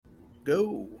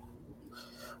go.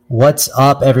 What's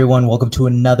up, everyone? Welcome to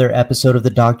another episode of the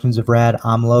Doctrines of Rad.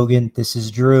 I'm Logan. This is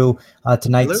Drew.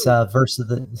 Today's verse of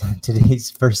the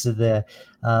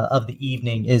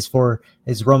evening is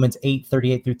Romans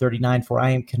 8:38 through 39. For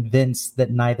I am convinced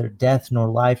that neither death nor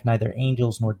life, neither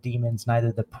angels nor demons,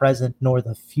 neither the present nor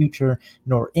the future,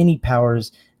 nor any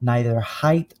powers, neither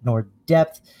height nor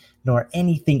depth, nor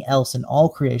anything else in all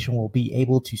creation will be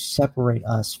able to separate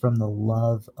us from the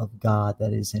love of God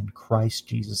that is in Christ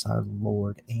Jesus our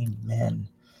Lord. Amen.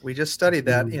 We just studied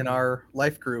that in our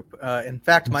life group. In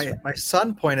fact, my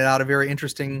son pointed out a very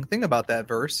interesting thing about that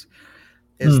verse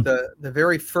is the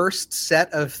very first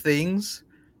set of things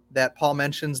that Paul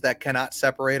mentions that cannot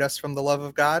separate us from the love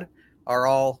of God are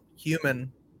all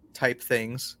human type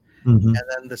things. Mm-hmm. And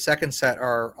then the second set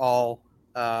are all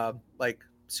like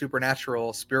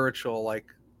supernatural, spiritual, like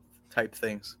type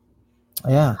things.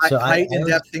 Yeah. So height and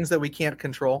depth, things that we can't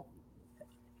control.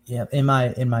 Yeah.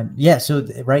 So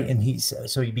right. And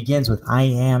he begins with, I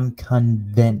am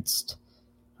convinced,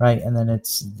 right? And then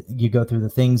you go through the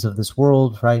things of this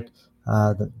world, right?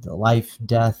 The life,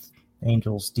 death,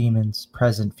 angels, demons,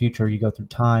 present, future, you go through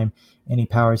time, any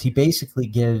powers. He basically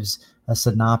gives a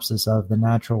synopsis of the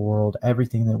natural world,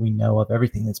 everything that we know of,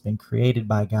 everything that's been created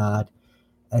by God.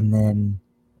 And then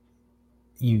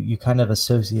you kind of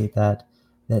associate that,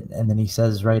 and then he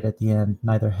says right at the end,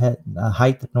 neither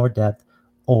height nor depth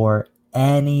or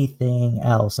anything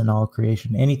else in all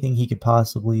creation, anything he could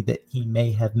possibly that he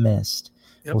may have missed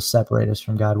will separate us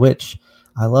from God, which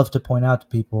I love to point out to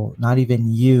people, not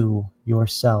even you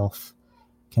yourself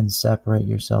can separate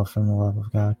yourself from the love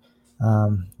of God.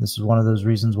 This is one of those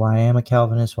reasons why I am a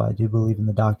Calvinist, why I do believe in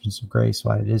the doctrines of grace,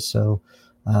 why it is so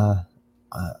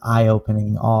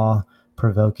eye-opening,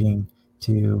 awe-provoking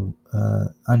to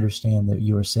understand that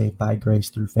you are saved by grace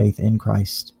through faith in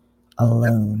Christ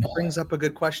alone. That brings up a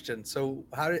good question. So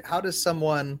how does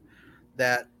someone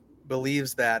that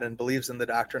believes that and believes in the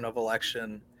doctrine of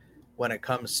election when it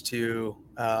comes to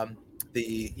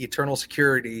the eternal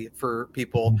security for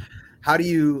people, how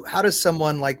does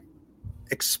someone like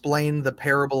explain the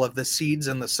parable of the seeds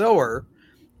and the sower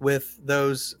with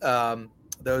those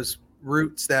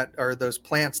roots that are those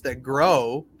plants that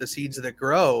grow, the seeds that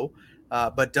grow,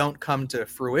 but don't come to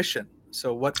fruition?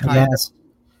 So what kind of...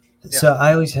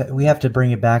 So we have to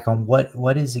bring it back on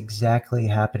what is exactly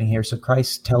happening here. So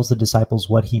Christ tells the disciples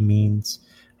what he means,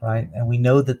 right? And we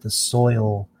know that the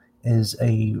soil is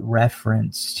a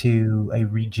reference to a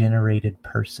regenerated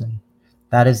person.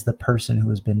 That is the person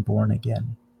who has been born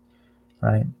again,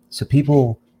 right? So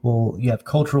you have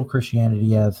cultural Christianity,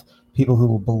 you have people who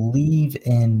will believe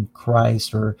in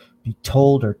Christ or be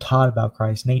told or taught about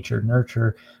Christ, nature,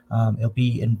 nurture. It'll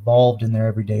be involved in their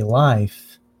everyday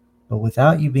life. But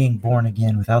without you being born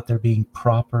again, without there being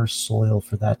proper soil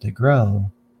for that to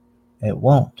grow, it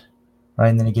won't, right?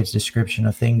 And then it gives description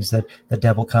of things that the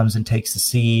devil comes and takes the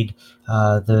seed.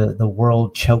 The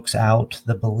world chokes out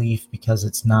the belief because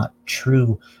it's not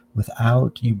true.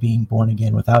 Without you being born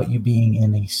again, without you being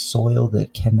in a soil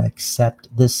that can accept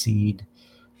the seed,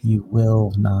 you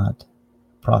will not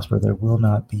prosper. There will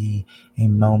not be a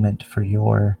moment for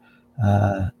your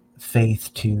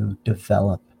faith to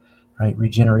develop. Right,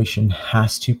 regeneration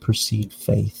has to precede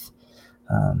faith.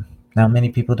 Now, many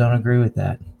people don't agree with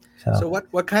that. So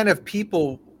what kind of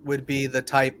people would be the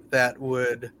type that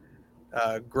would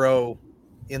grow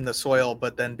in the soil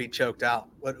but then be choked out?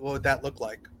 What would that look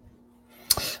like?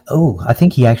 Oh, I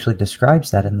think he actually describes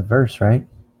that in the verse, right?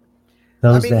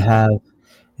 Those that have...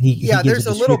 He gives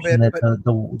a description that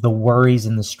the worries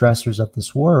and the stressors of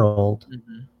this world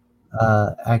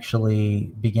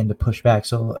actually begin to push back.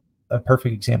 So a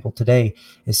perfect example today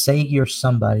is, say you're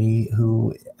somebody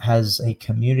who has a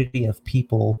community of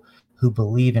people who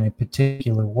believe in a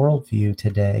particular worldview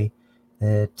today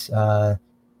that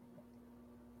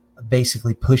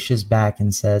basically pushes back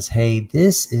and says, hey,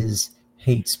 this is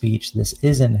hate speech, this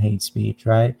isn't hate speech,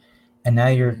 right? And now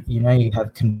you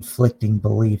have conflicting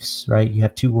beliefs, right? You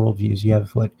have two worldviews. You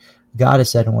have what God has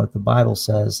said and what the Bible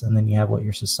says, and then you have what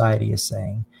your society is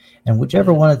saying. And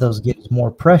whichever one of those gives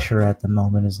more pressure at the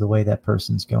moment is the way that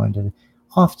person's going to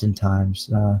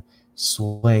oftentimes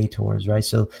sway towards, right?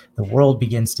 So the world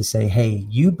begins to say, hey,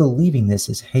 you believing this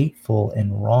is hateful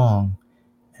and wrong,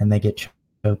 and they get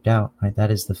choked out, right? That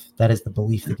is the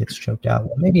belief that gets choked out.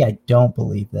 Well, maybe I don't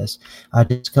believe this.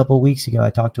 Just a couple of weeks ago,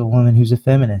 I talked to a woman who's a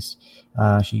feminist.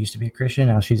 She used to be a Christian.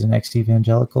 Now she's an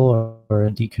ex-evangelical or a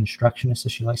deconstructionist,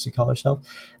 as she likes to call herself.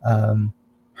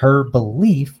 Her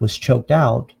belief was choked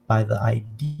out by the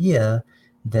idea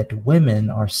that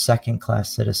women are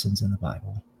second-class citizens in the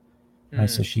Bible. Right?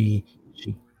 So she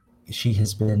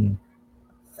has been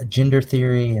gender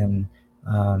theory and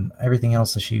everything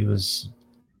else that she was,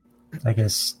 I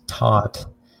guess, taught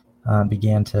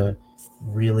began to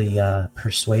really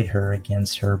persuade her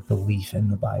against her belief in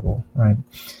the Bible, right?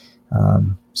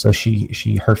 So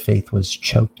her faith was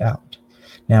choked out.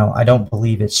 Now, I don't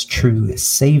believe it's true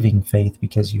saving faith,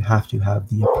 because you have to have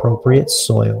the appropriate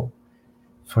soil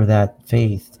for that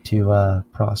faith to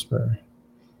prosper.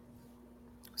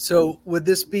 So would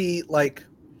this be like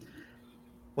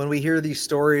when we hear these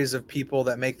stories of people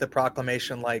that make the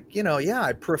proclamation like, yeah,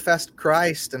 I professed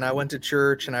Christ and I went to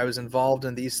church and I was involved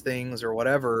in these things or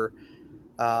whatever.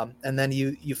 And then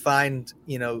you find,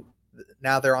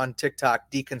 now they're on TikTok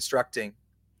deconstructing.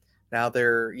 Now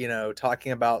they're,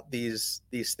 talking about these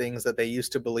things that they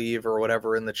used to believe or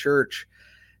whatever in the church.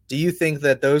 Do you think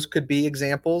that those could be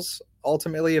examples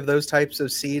ultimately of those types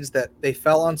of seeds that they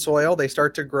fell on soil, they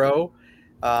start to grow,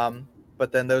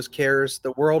 but then those cares,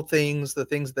 the world things, the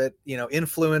things that,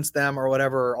 influence them or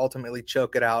whatever, ultimately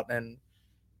choke it out and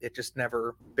it just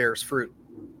never bears fruit?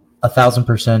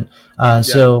 1,000%.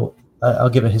 So I'll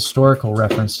give a historical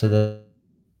reference to this.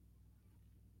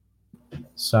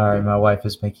 Sorry, my wife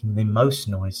is making the most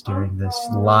noise during this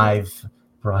live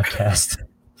broadcast.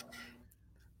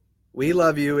 We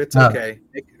love you. It's okay.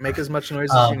 Make as much noise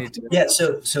as you need to. Yeah,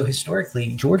 so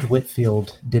historically, George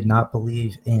Whitefield did not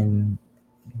believe in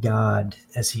God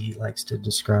as he likes to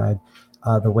describe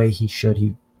the way he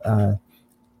should.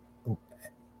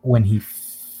 When he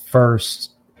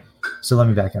first... So let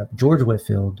me back up. George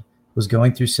Whitefield was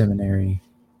going through seminary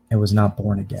and was not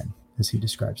born again, as he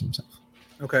describes himself.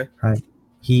 Okay. Right.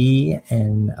 He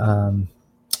and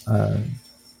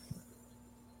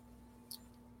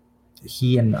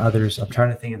others, I'm trying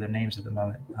to think of their names at the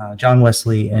moment, John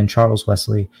Wesley and Charles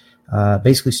Wesley,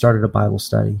 basically started a Bible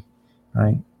study,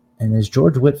 right? And as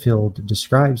George Whitefield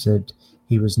describes it,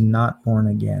 he was not born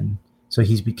again. So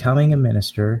he's becoming a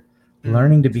minister,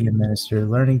 learning to be a minister,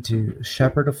 learning to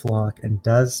shepherd a flock, and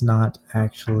does not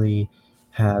actually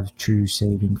have true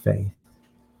saving faith.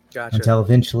 Gotcha. Until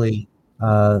eventually,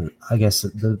 I guess,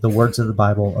 the words of the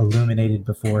Bible illuminated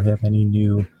before him, and he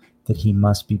knew that he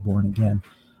must be born again.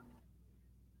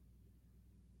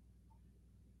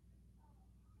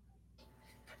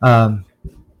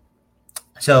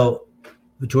 So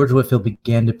George Whitefield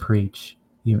began to preach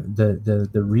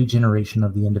the regeneration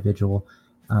of the individual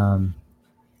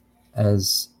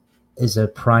as a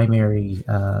primary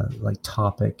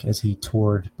topic as he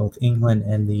toured both England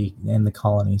and the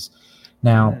colonies.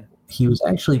 Now, he was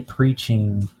actually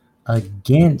preaching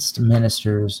against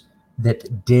ministers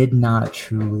that did not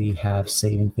truly have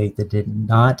saving faith, that did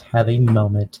not have a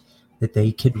moment that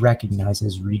they could recognize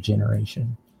as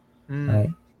regeneration, right?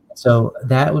 So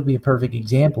that would be a perfect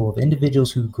example of individuals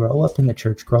who grow up in the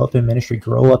church, grow up in ministry,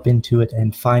 grow up into it,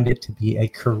 and find it to be a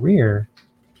career,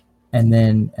 and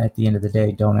then at the end of the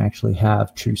day don't actually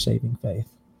have true saving faith,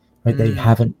 right? They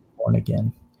haven't been born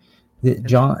again.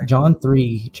 John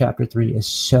 3, chapter 3 is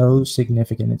so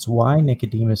significant. It's why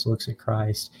Nicodemus looks at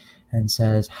Christ and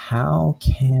says, how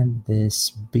can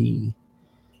this be?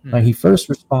 Right? He first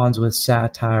responds with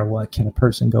satire. What, can a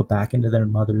person go back into their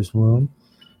mother's womb?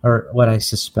 Or what I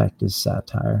suspect is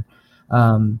satire.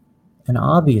 And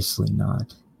obviously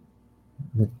not.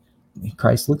 But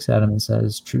Christ looks at him and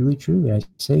says, truly, truly, I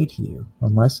say to you,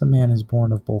 unless a man is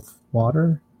born of both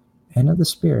water and of the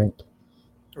Spirit,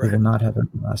 he will not have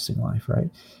everlasting life, right?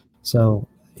 So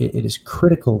it is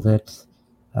critical that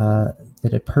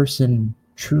a person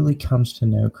truly comes to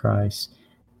know Christ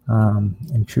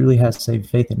and truly has saved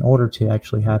faith in order to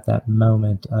actually have that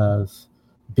moment of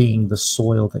being the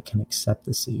soil that can accept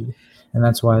the seed. And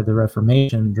that's why the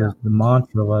Reformation, the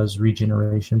mantra was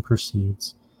regeneration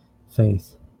precedes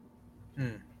faith.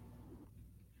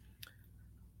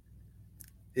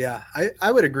 Yeah,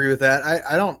 I would agree with that.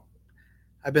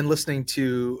 I've been listening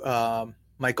to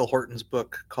Michael Horton's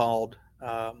book called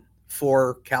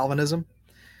For Calvinism,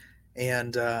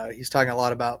 and he's talking a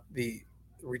lot about the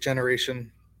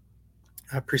regeneration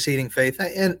preceding faith.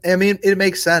 And I mean, it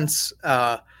makes sense.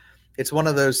 It's one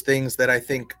of those things that I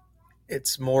think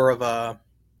it's more of a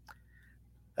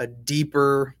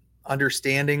deeper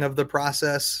understanding of the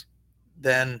process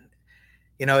than,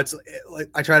 it's like,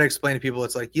 I try to explain to people,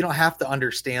 it's like, you don't have to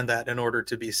understand that in order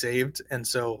to be saved. And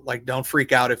so, like, don't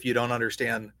freak out if you don't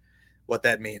understand what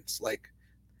that means. Like,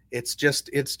 it's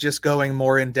just going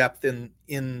more in depth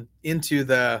into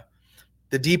the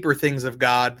deeper things of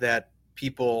God that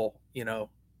people,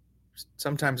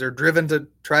 sometimes are driven to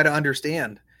try to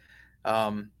understand.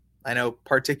 I know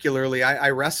particularly I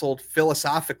wrestled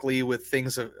philosophically with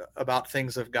about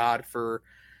things of God for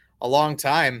a long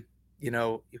time,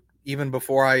 even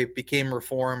before I became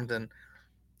Reformed. And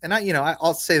and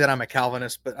I'll say that I'm a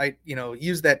Calvinist, but I,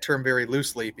 use that term very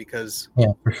loosely because,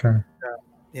 Yeah, for sure.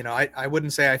 I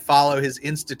wouldn't say I follow his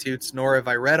institutes, nor have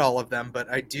I read all of them, but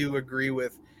I do agree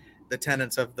with the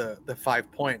tenets of the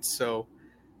 5 points. So,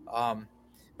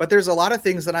 but there's a lot of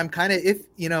things that I'm kind of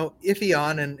iffy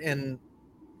on, and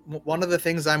one of the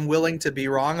things I'm willing to be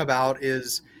wrong about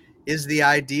is the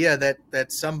idea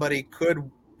that somebody could,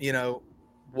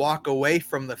 walk away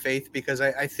from the faith, because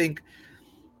I think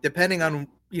depending on,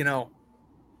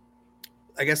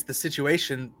 I guess the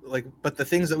situation, but the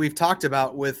things that we've talked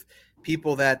about with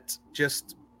people that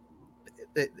just,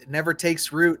 it never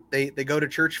takes root. They go to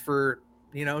church for,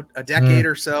 a decade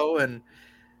or so, and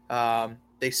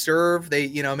they serve, they,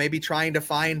 maybe trying to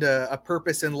find a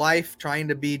purpose in life, trying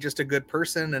to be just a good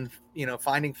person, and,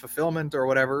 finding fulfillment or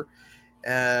whatever.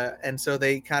 And so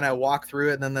they kind of walk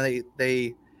through it, and then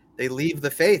they leave the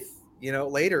faith,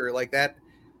 later, like that.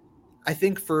 I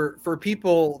think for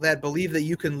people that believe that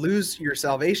you can lose your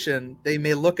salvation, they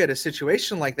may look at a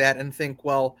situation like that and think,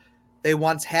 well, they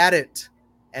once had it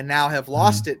and now have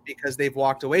lost it because they've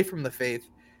walked away from the faith.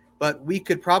 But we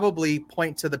could probably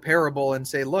point to the parable and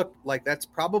say, look, like that's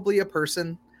probably a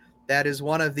person that is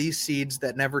one of these seeds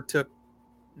that never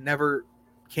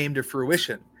came to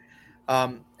fruition.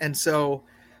 And so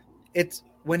it's,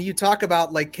 when you talk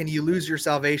about like, can you lose your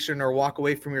salvation or walk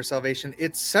away from your salvation?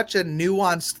 It's such a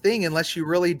nuanced thing unless you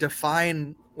really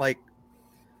define like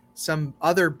some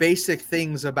other basic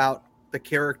things about the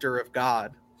character of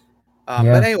God.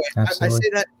 But anyway,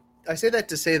 I say that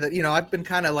to say that, I've been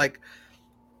kind of like,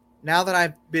 now that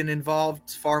I've been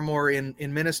involved far more in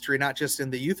ministry, not just in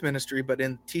the youth ministry, but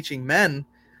in teaching men,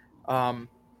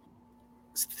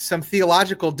 some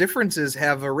theological differences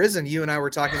have arisen. You and I were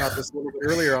talking about this a little bit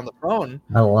earlier on the phone.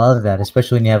 I love that,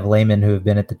 especially when you have laymen who have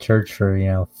been at the church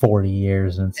for 40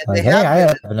 years, and it's like, hey, I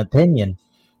have an opinion.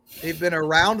 They've been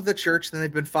around the church, and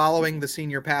they've been following the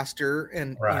senior pastor,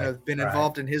 and been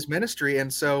involved in his ministry.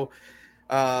 And so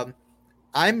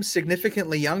I'm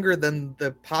significantly younger than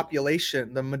the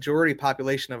population, the majority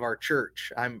population of our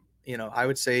church. I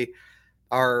would say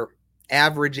our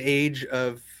average age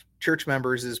of church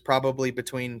members is probably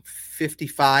between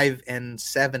 55 and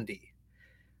 70.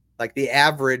 Like the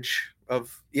average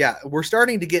of, we're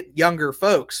starting to get younger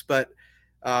folks, but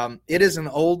it is an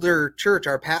older church.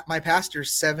 My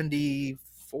pastor's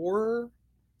 74,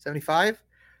 75.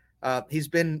 He's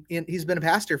been a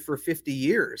pastor for 50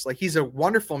 years. Like, he's a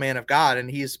wonderful man of God, and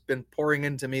he's been pouring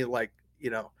into me like,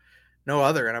 no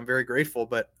other. And I'm very grateful,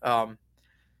 but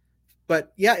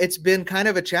yeah, it's been kind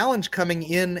of a challenge coming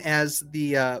in as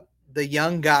the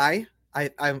young guy.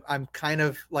 I'm kind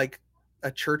of like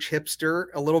a church hipster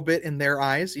a little bit in their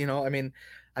eyes. I'm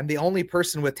the only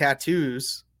person with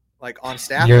tattoos like on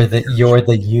staff. You're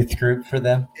the youth group for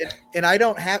them. And I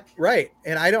don't have,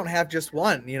 and I don't have just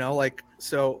one,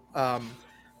 so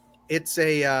it's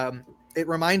it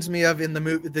reminds me of, in the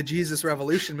movie, the Jesus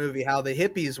Revolution movie, how the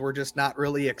hippies were just not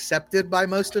really accepted by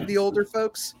most of the older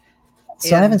folks.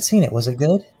 So I haven't seen it. Was it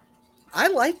good? I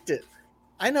liked it.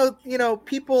 I know,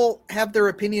 people have their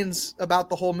opinions about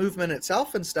the whole movement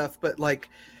itself and stuff, but like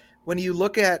when you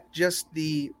look at just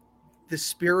the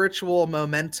spiritual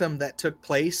momentum that took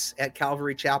place at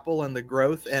Calvary Chapel, and the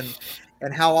growth, and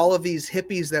how all of these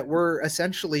hippies that were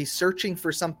essentially searching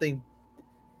for something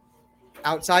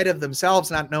outside of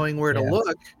themselves, not knowing where to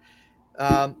look,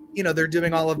 they're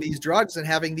doing all of these drugs and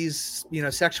having these,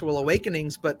 sexual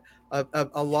awakenings, but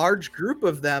a large group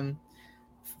of them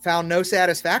found no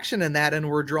satisfaction in that and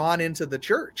were drawn into the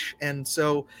church. And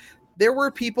so there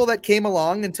were people that came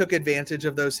along and took advantage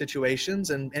of those situations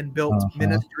and built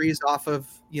ministries off of,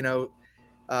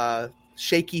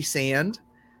 shaky sand.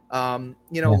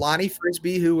 Lonnie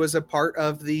Frisbee, who was a part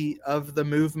of the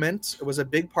movement, was a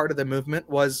big part of the movement,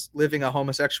 was living a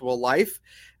homosexual life,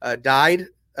 died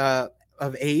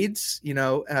of AIDS,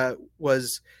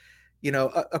 was,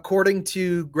 according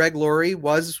to Greg Laurie,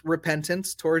 was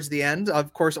repentant towards the end.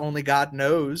 Of course, only God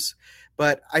knows.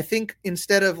 But I think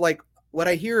instead of like, what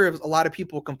I hear of a lot of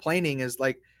people complaining is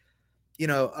like,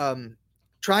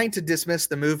 trying to dismiss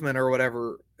the movement or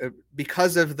whatever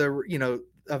because of the,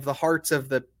 of the hearts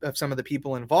of some of the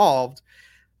people involved.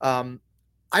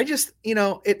 I just,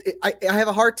 I have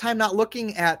a hard time not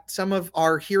looking at some of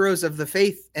our heroes of the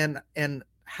faith and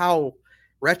how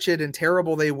wretched and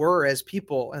terrible they were as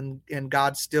people, and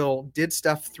God still did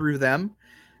stuff through them.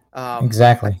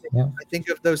 Exactly. I think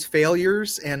of those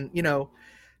failures, and,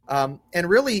 and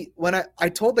really when I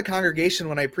told the congregation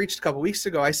when I preached a couple weeks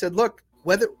ago, I said, look,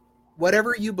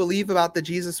 whatever you believe about the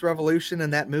Jesus Revolution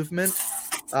and that movement,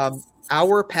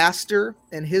 our pastor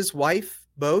and his wife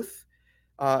both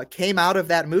came out of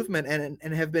that movement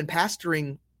and have been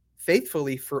pastoring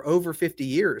faithfully for over 50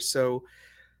 years. So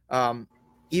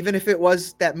even if it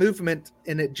was that movement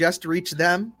and it just reached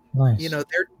them, Nice. you know,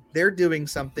 they're doing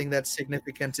something that's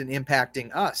significant and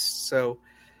impacting us. So,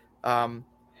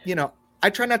 you know, I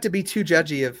try not to be too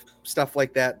judgy of stuff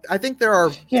like that. I think there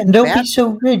are and don't be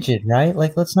so rigid, right?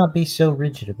 Like, let's not be so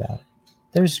rigid about it.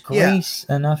 There's grace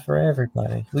enough for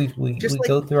everybody. We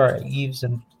go through our ebbs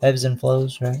and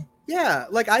flows, right? Yeah,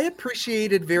 like I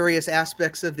appreciated various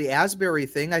aspects of the Asbury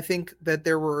thing. I think that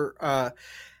there were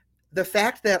the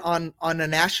fact that on a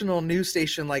national news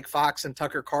station like Fox and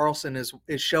Tucker Carlson is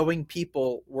showing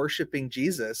people worshiping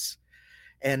Jesus,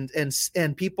 and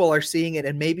people are seeing it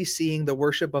and maybe seeing the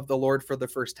worship of the Lord for the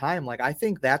first time. Like, I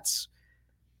think that's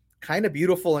kind of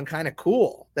beautiful and kind of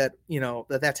cool that, you know,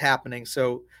 that's happening.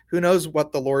 So who knows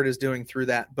what the Lord is doing through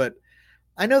that, but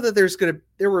I know that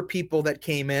there were people that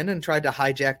came in and tried to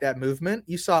hijack that movement.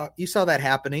 You saw that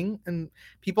happening, and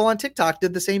people on TikTok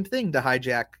did the same thing to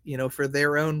hijack, you know, for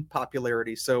their own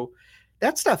popularity. So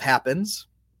that stuff happens.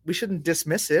 We shouldn't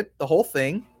dismiss it, the whole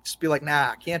thing. Just be like,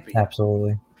 nah, it can't be.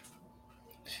 Absolutely.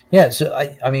 Yeah. So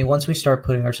I mean, once we start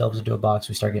putting ourselves into a box,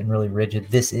 we start getting really rigid.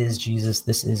 This is Jesus.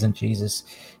 This isn't Jesus.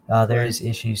 There is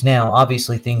issues. Now,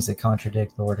 obviously, things that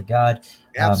contradict the Word of God.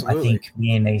 I think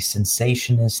being a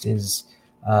sensationist is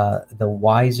the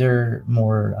wiser,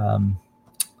 more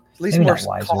at least more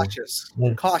cautious.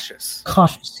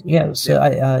 Cautious. Yeah. So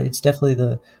it's definitely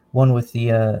the one with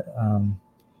the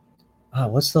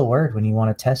what's the word when you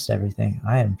want to test everything?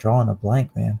 I am drawing a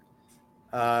blank, man.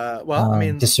 Well, I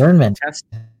mean, discernment. I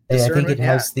think it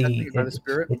has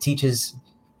it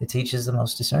teaches the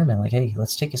most discernment. Like, hey,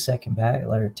 let's take a second back.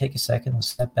 Take a second. Let's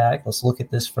step back. Let's look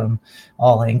at this from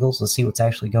all angles. Let's see what's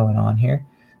actually going on here.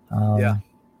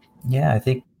 I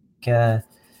think.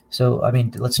 So, I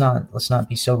mean, let's not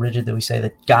be so rigid that we say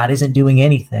that God isn't doing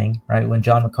anything, right? When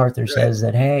John MacArthur says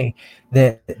that, hey,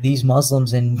 that these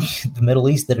Muslims in the Middle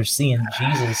East that are seeing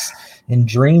Jesus in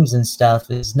dreams and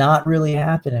stuff is not really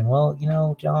happening. Well, you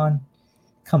know, John,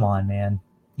 come on, man.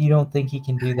 You don't think he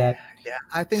can do that? Yeah,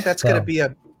 I think that's going to be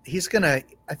he's going to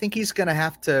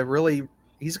have to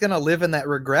he's going to live in that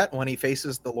regret when he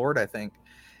faces the Lord, I think.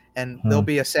 And there'll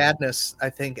be a sadness, I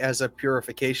think, as a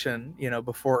purification, you know,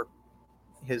 before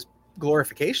his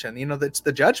glorification. You know, that's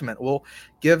the judgment. We'll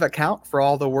give account for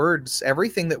all the words,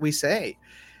 everything that we say.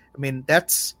 I mean,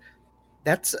 that's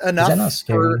enough. Is that not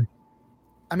scary?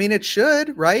 I mean, it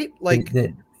should, right? Like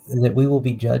that we will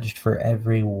be judged for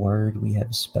every word we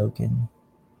have spoken.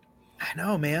 I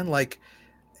know, man. Like,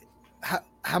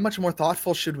 how much more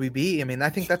thoughtful should we be? I mean, I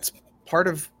think that's part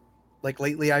of, like,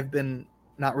 lately I've been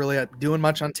not really doing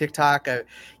much on TikTok. I've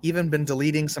even been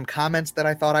deleting some comments that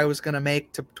I thought I was going to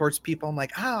make towards people. I'm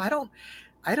like, I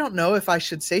don't know if I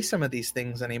should say some of these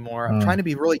things anymore. I'm trying to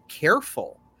be really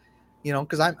careful, you know,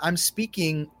 because I'm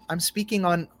speaking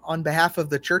on behalf of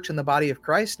the church and the body of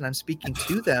Christ, and I'm speaking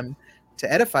to them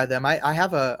to edify them. I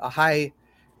have a high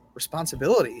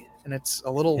responsibility, and it's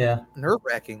a little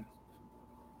nerve-wracking.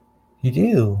 You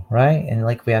do, right? And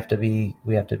like we have to be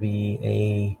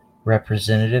a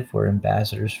representative. We're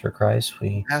ambassadors for Christ.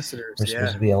 We're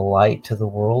supposed to be a light to the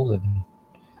world,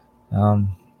 and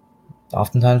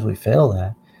oftentimes we fail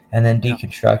that. And then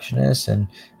deconstructionists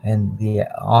and the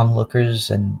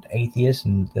onlookers and atheists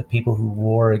and the people who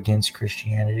war against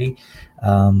Christianity,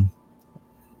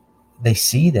 they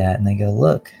see that and they go,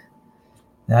 look,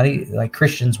 like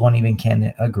Christians won't even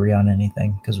can agree on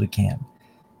anything because we can't.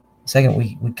 Second,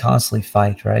 we constantly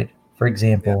fight, right? For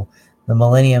example, the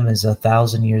millennium is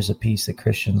 1,000 years of peace that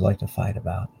Christians like to fight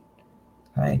about,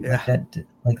 right? Yeah.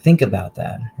 Like think about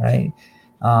that, right?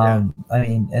 I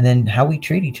mean, and then how we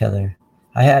treat each other.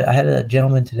 I had a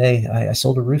gentleman today. I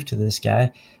sold a roof to this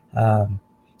guy.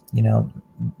 You know,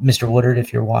 Mr. Woodard,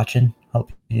 if you're watching,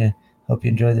 hope you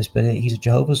enjoy this. But he's a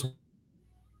Jehovah's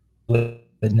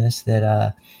Witness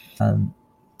that,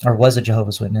 or was a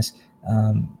Jehovah's Witness.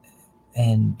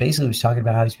 And basically was talking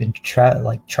about how he's been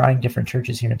trying different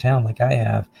churches here in town, like I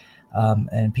have,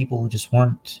 and people just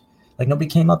weren't, like, nobody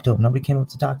came up to him. Nobody came up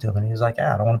to talk to him. And he was like,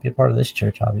 I don't want to be a part of this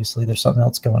church. Obviously, there's something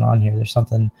else going on here. There's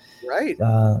something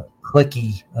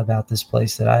clicky about this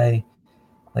place that I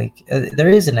like. There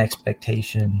is an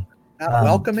expectation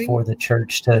for the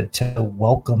church to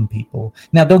welcome people.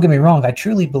 Now, don't get me wrong. I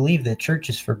truly believe that church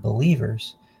is for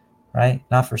believers, right?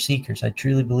 Not for seekers. I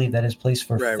truly believe that is a place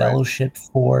for fellowship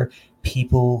for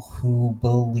people who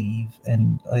believe,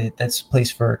 and that's a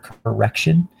place for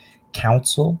correction,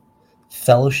 counsel,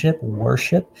 fellowship,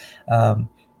 worship. But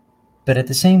at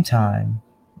the same time,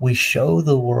 we show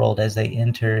the world as they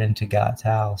enter into God's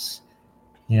house,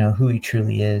 who he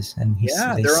truly is, and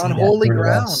Yeah, they they're see on that holy through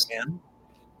ground, us. man.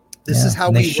 This is how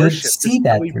And they we should worship. This see is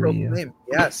how that we through you. proclaim.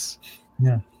 Yes.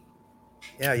 Yeah.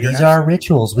 Yeah, you're These are our absolutely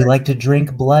rituals. We right. like to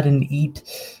drink blood and eat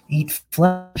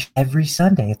flesh every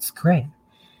Sunday. It's great.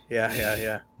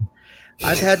 Yeah.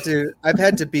 I've had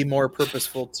to be more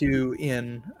purposeful too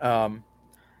in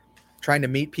trying to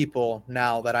meet people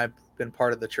now that I've been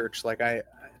part of the church. Like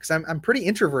because I'm pretty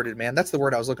introverted, man. That's the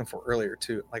word I was looking for earlier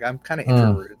too. Like I'm kind of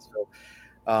introverted. So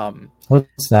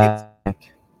what's that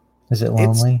like? Is it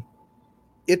lonely?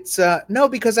 It's no,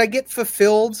 because I get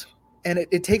fulfilled, and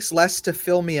it takes less to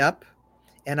fill me up,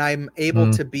 and I'm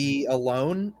able to be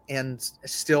alone and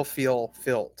still feel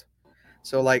filled.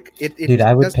 So like it Dude,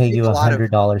 I would doesn't pay take you a lot of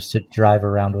 $100 to drive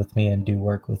around with me and do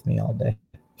work with me all day,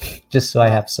 just so I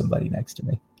have somebody next to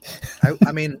me.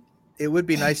 I mean, it would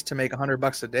be nice to make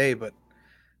 $100 a day, but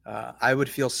I would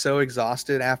feel so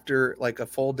exhausted after like a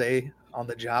full day on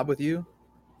the job with you.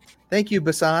 Thank you,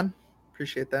 Basan.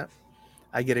 Appreciate that.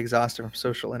 I get exhausted from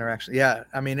social interaction. Yeah,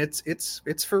 I mean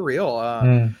it's for real.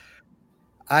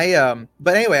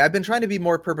 But anyway, I've been trying to be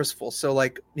more purposeful. So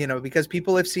like, because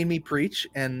people have seen me preach,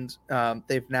 and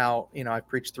they've now, I've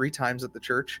preached 3 times at the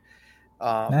church.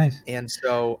 Nice. And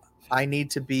so I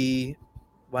need to be,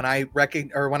 when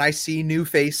I see new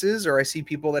faces, or I see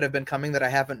people that have been coming that I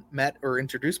haven't met or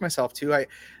introduced myself to, I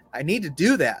need to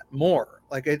do that more.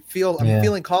 Like I'm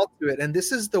feeling called to it. And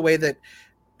this is the way that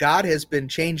God has been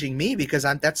changing me, because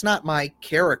that's not my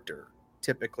character.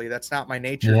 Typically, that's not my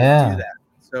nature to do that.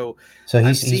 So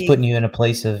he's putting you in a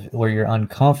place where you're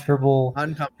uncomfortable.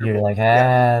 You're like,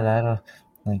 that don't,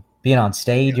 like being on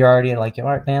stage. You're already like, all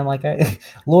right, man. Like,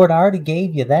 Lord, I already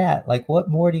gave you that. Like, what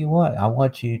more do you want? I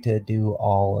want you to do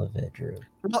all of it, Drew.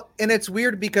 Well, and it's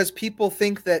weird because people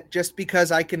think that just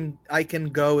because I can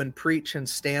go and preach and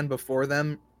stand before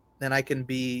them, then I can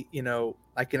be,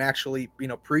 I can actually,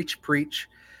 preach.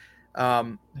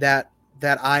 That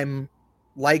I'm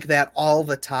like that all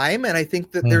the time. And I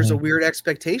think that there's a weird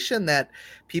expectation that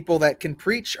people that can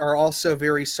preach are also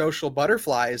very social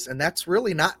butterflies. And that's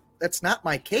not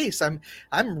my case. I'm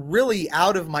really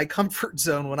out of my comfort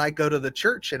zone when I go to the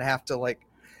church and have to like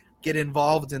get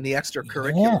involved in the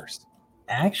extracurriculars. Yeah.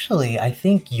 Actually, I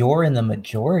think you're in the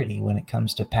majority when it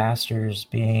comes to pastors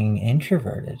being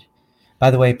introverted.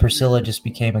 By the way, Priscilla just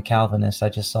became a Calvinist. I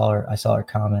saw her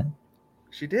comment.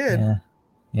 She did.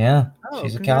 Yeah.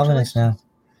 She's a Calvinist now.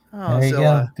 Oh, there you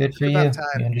go. Good for you.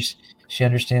 She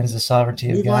understands the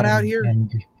sovereignty of God. Move on out here.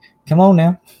 And come on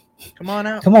now. Come on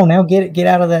out. Come on now. Get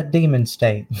out of that demon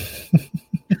state.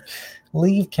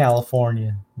 Leave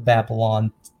California,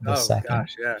 Babylon. Second.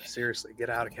 Gosh, yeah. Seriously, get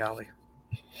out of Cali.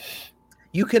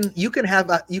 You can have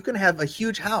a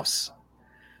huge house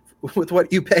with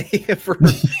what you pay for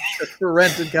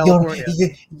rent in California.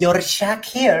 Your shack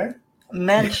here,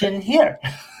 mansion here.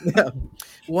 Yeah.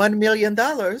 $1 million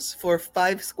for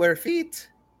 5 square feet.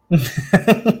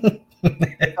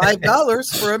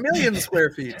 $5 for 1 million square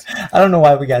feet. I don't know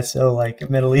why we got so like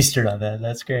Middle Eastern on that.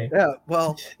 That's great. Yeah,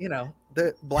 well,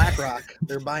 the BlackRock,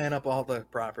 they're buying up all the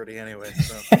property anyway.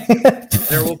 So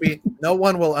no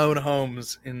one will own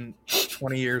homes in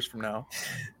 20 years from now.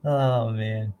 Oh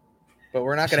man! But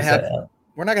we're not going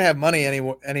to have money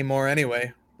anymore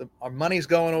anyway. Our money's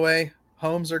going away.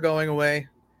 Homes are going away.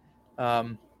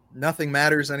 Nothing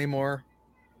matters anymore.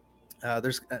 I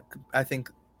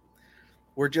think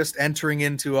we're just entering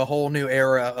into a whole new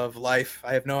era of life.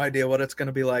 I have no idea what it's going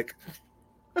to be like.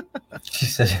 She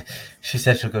said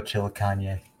she'll go chill with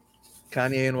Kanye.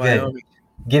 Kanye in Wyoming.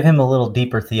 Give him a little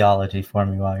deeper theology for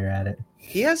me while you're at it.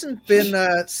 He hasn't been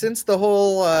since the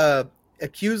whole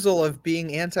accusal of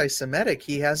being anti-Semitic.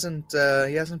 He hasn't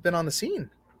been on the scene.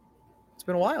 It's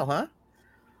been a while, huh?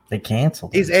 They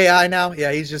canceled him. He's AI now.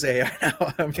 Yeah, he's just AI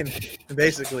now. I mean,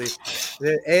 basically,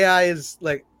 the AI is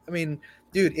like, I mean,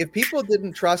 dude, if people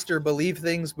didn't trust or believe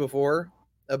things before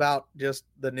about just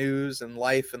the news and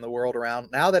life and the world around,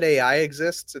 now that AI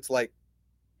exists, it's like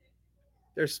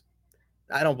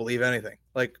I don't believe anything.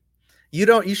 Like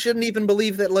you shouldn't even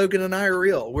believe that Logan and I are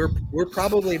real. We're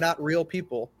probably not real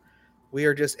people. We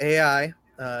are just AI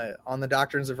on the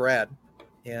doctrines of Rad,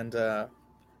 and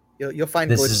you'll find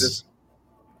glitches.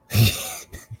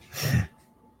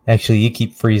 Actually, you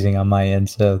keep freezing on my end,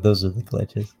 so those are the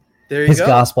glitches. There you His go.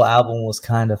 gospel album was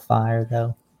kind of fire,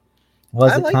 though.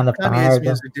 Was it kind of fire,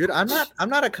 music, dude? I'm not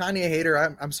a Kanye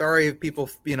hater. I'm sorry if people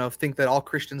think that all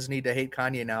Christians need to hate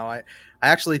Kanye now. I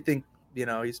actually think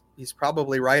he's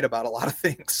probably right about a lot of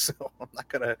things. So I'm not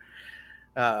gonna.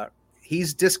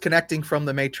 He's disconnecting from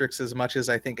the matrix as much as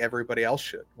I think everybody else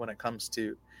should when it comes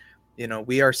to,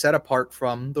 we are set apart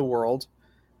from the world.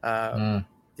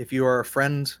 if you are a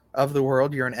friend of the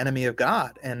world, you're an enemy of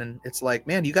God. And it's like,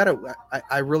 man, you gotta,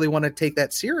 I really want to take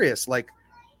that serious. Like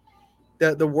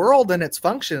the world and its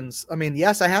functions. I mean,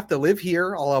 yes, I have to live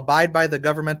here. I'll abide by the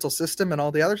governmental system and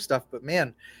all the other stuff, but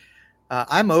man,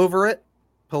 I'm over it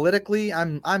politically.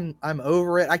 I'm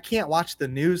over it. I can't watch the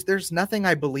news. There's nothing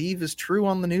I believe is true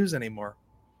on the news anymore.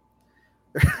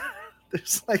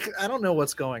 There's like, I don't know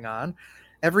what's going on.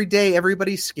 Every day,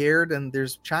 everybody's scared, and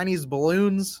there's Chinese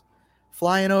balloons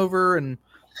flying over, and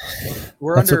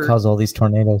That's what caused all these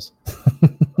tornadoes.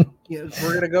 We're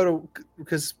going to go to,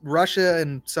 because Russia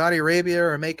and Saudi Arabia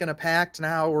are making a pact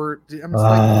now.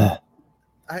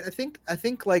 I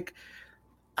think like,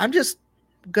 I'm just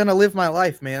going to live my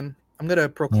life, man. I'm going to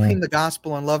proclaim the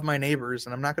gospel and love my neighbors,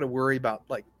 and I'm not going to worry about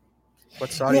like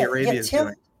what Saudi Arabia is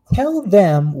doing. Tell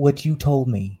them what you told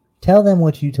me. Tell them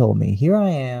what you told me. Here I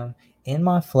am in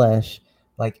my flesh,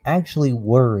 like actually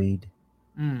worried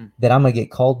that I'm going to get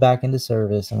called back into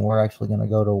service, and we're actually going to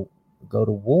go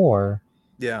to war.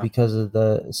 Yeah. Because of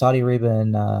the Saudi Arabia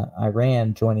and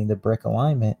Iran joining the BRIC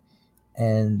alignment,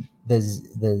 and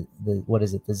the what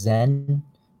is it? The Zen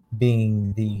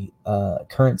being the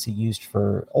currency used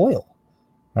for oil,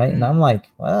 right? And I'm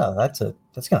like, wow, that's going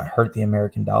to hurt the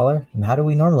American dollar. And how do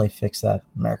we normally fix that?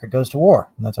 America goes to war,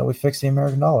 and that's how we fix the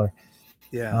American dollar.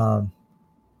 Yeah.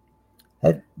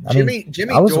 Jimmy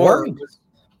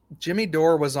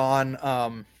Dore was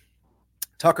on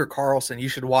Tucker Carlson. You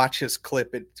should watch his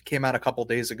clip. It came out a couple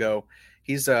days ago.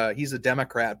 He's a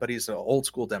Democrat, but he's an old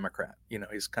school Democrat.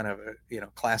 He's kind of a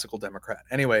classical Democrat.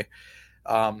 Anyway,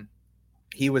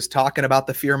 he was talking about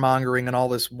the fear mongering and all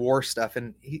this war stuff,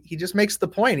 and he just makes the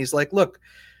point. He's like, look,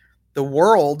 the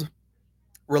world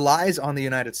relies on the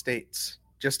United States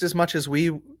just as much as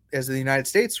the United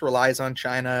States relies on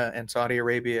China and Saudi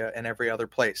Arabia and every other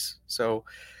place. So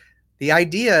the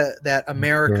idea that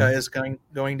America is going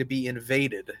to be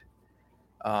invaded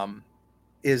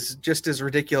is just as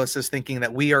ridiculous as thinking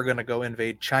that we are going to go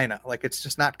invade China. Like, it's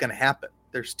just not going to happen.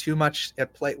 There's too much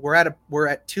at play. We're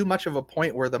at too much of a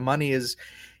point where the money is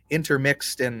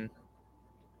intermixed and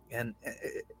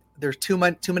there's too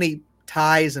many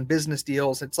ties and business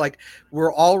deals. It's like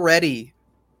we're already,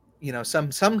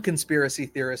 some conspiracy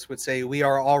theorists would say we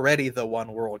are already the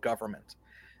one world government.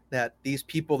 That these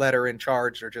people that are in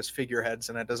charge are just figureheads,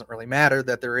 and it doesn't really matter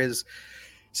that there is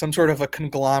some sort of a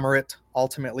conglomerate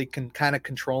ultimately kind of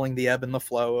controlling the ebb and the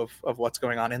flow of what's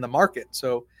going on in the market.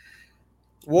 So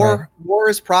war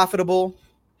is profitable,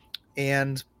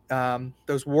 and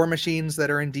those war machines that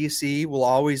are in DC will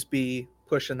always be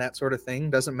pushing that sort of thing.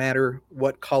 Doesn't matter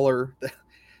what color,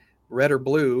 red or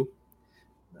blue,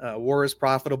 war is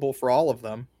profitable for all of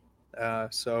them.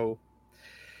 So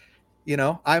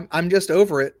I'm just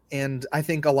over it. And I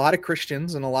think a lot of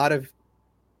Christians and a lot of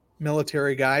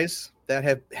military guys that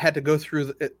have had to go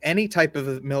through any type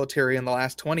of military in the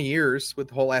last 20 years with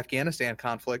the whole Afghanistan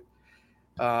conflict,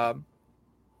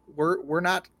 we're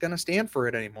not going to stand for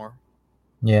it anymore.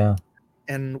 Yeah.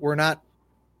 And we're not.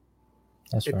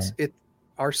 That's right.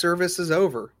 Our service is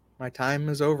over. My time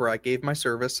is over. I gave my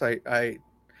service. I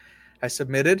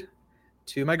submitted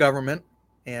to my government,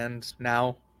 and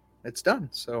now it's done.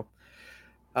 So,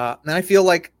 and I feel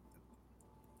like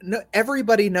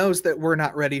everybody knows that we're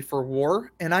not ready for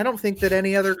war, and I don't think that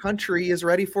any other country is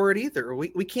ready for it either.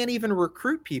 We can't even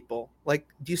recruit people. Like,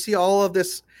 do you see all of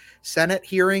this Senate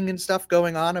hearing and stuff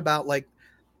going on about like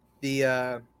the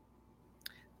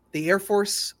Air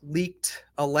Force leaked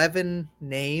 11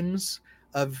 names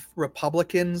of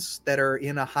Republicans that are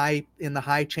in the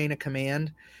high chain of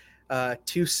command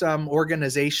to some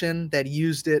organization that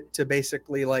used it to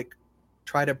basically like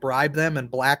try to bribe them and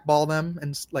blackball them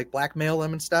and like blackmail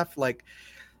them and stuff. Like,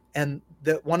 and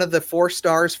one of the 4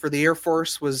 stars for the Air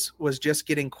Force was just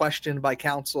getting questioned by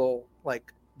counsel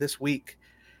like this week,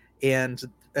 and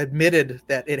admitted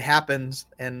that it happened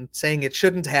and saying it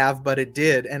shouldn't have, but it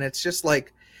did. And it's just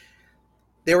like,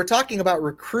 they were talking about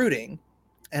recruiting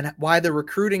and why the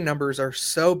recruiting numbers are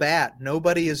so bad.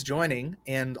 Nobody is joining,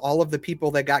 and all of the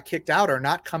people that got kicked out are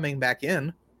not coming back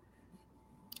in.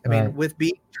 I mean, with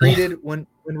being treated when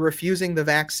refusing the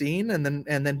vaccine and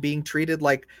then being treated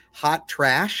like hot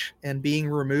trash and being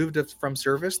removed from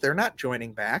service, they're not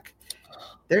joining back.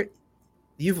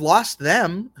 You've lost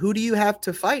them. Who do you have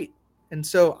to fight? And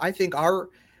so I think our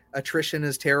attrition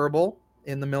is terrible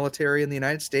in the military in the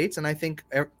United States, and I think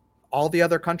all the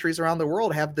other countries around the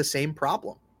world have the same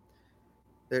problem.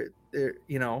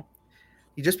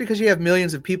 Just because you have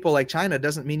millions of people like China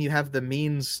doesn't mean you have the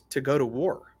means to go to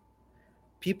war.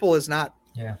 People is not.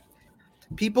 Yeah.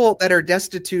 People that are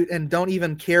destitute and don't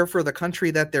even care for the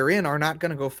country that they're in are not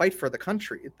going to go fight for the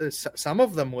country. Some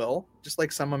of them will, just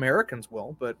like some Americans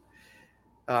will, but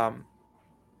I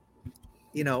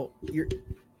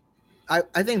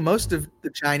think most of the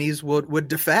Chinese would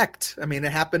defect. I mean,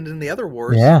 it happened in the other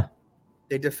wars. Yeah.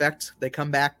 They defect. They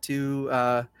come back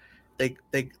to they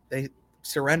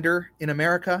surrender in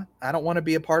America. I don't want to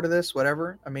be a part of this,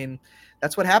 whatever. I mean,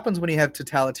 that's what happens when you have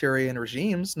totalitarian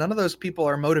regimes. None of those people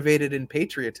are motivated in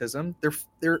patriotism.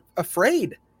 They're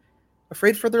afraid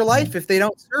for their life. If they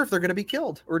don't serve, they're going to be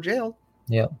killed or jailed.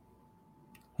 Yeah.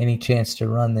 Any chance to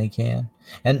run, they can.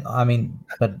 And I mean,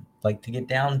 but like to get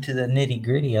down to the nitty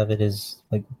gritty of it is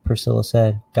like Priscilla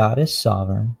said, God is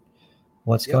sovereign.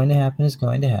 What's going to happen is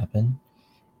going to happen,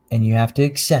 and you have to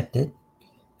accept it.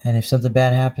 And if something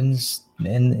bad happens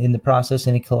in the process,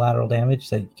 any collateral damage,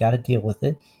 that you got to deal with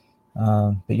it.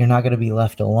 But you're not going to be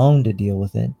left alone to deal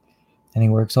with it. And he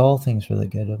works all things for the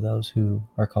good of those who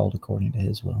are called according to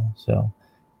his will. So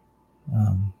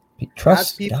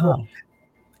trust God.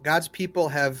 God's people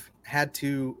have had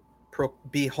to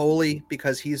be holy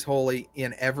because he's holy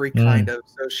in every kind of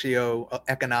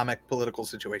socio-economic political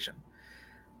situation.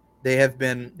 They have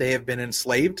been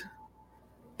enslaved.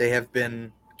 They have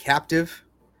been captive.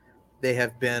 They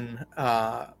have been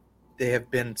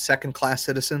second-class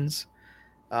citizens,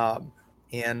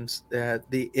 and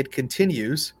it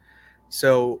continues.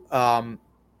 So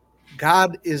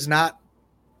God is not.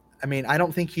 I mean, I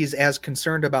don't think he's as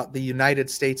concerned about the United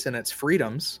States and its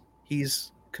freedoms.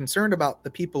 He's concerned about the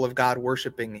people of God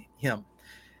worshiping him,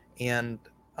 and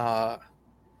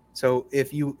so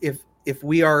if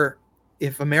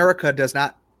America does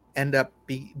not end up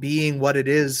being what it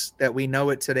is that we know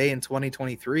it today in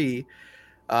 2023,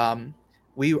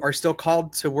 we are still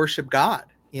called to worship God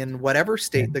in whatever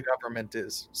state the government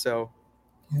is. So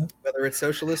whether it's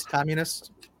socialist,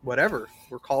 communist, whatever,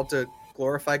 we're called to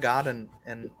glorify God and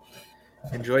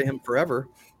enjoy him forever.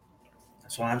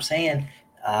 That's what I'm saying.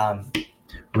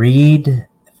 Read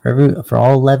for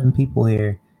all 11 people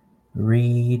here,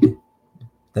 read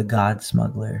The God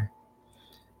Smuggler.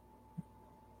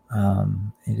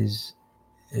 It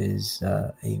is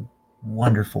a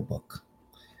wonderful book.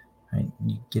 Right?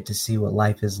 You get to see what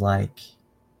life is like,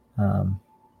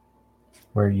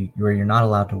 where you're not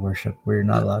allowed to worship, where you're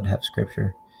not allowed to have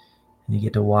scripture, and you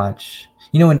get to watch.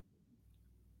 When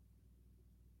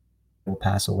will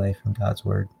pass away from God's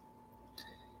word,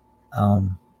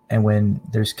 and when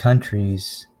there's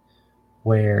countries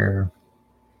where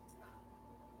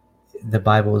the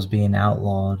Bible is being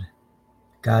outlawed,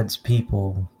 God's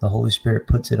people, the Holy Spirit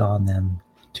puts it on them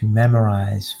to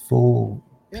memorize full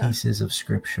pieces of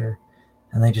scripture,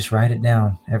 and they just write it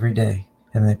down every day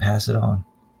and they pass it on.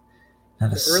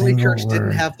 Not the early church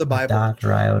didn't have the Bible. Dot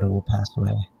or iota will pass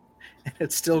away. And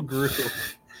it still grew.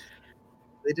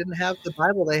 They didn't have the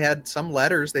Bible. They had some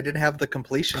letters. They didn't have the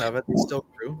completion of it. They still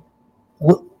grew.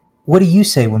 What do you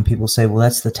say when people say, well,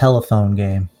 that's the telephone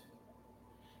game?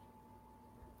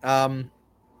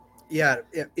 Yeah,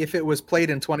 if it was played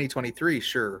in 2023,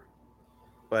 sure.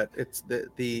 But it's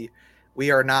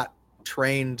we are not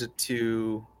trained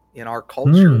in our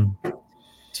culture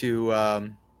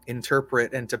to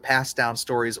interpret and to pass down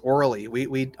stories orally.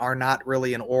 We are not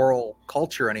really an oral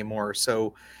culture anymore.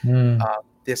 So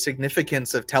the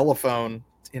significance of telephone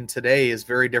in today is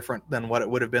very different than what it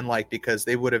would have been like, because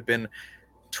they would have been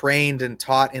trained and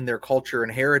taught in their culture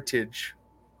and heritage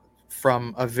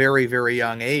from a very, very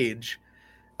young age.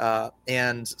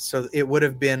 And so it would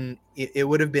have been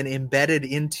embedded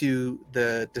into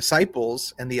the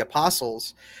disciples and the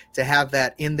apostles to have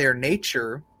that in their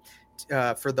nature,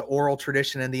 for the oral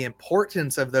tradition and the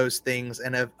importance of those things,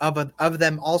 and of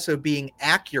them also being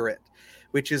accurate,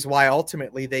 which is why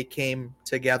ultimately they came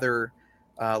together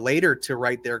later to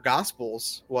write their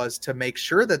gospels, was to make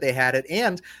sure that they had it.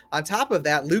 And on top of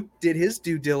that, Luke did his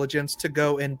due diligence to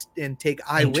go and take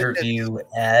eyewitness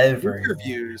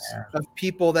interviews of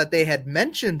people that they had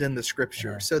mentioned in the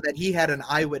scripture, so that he had an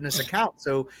eyewitness account,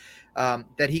 so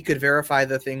that he could verify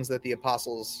the things that the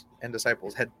apostles and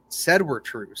disciples had said were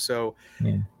true. So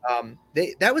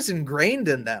that was ingrained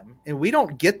in them, and we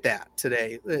don't get that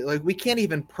today. Like, we can't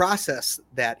even process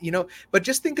that, but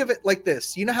just think of it like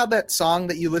this. You know how that song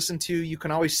that you listen to, you can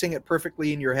always sing it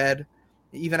perfectly in your head,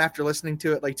 even after listening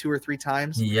to it like 2 or 3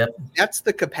 times? Yep. That's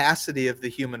the capacity of the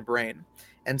human brain.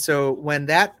 And so when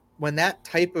that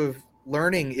type of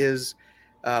learning is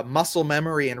muscle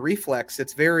memory and reflex,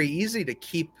 it's very easy to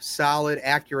keep solid,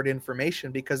 accurate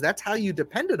information, because that's how you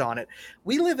depended on it.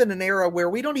 We live in an era where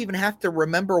we don't even have to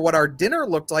remember what our dinner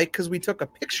looked like because we took a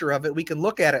picture of it. We can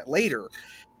look at it later.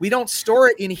 we don't store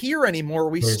it in here anymore.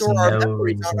 We There's store our no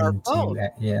memories on our reason phone.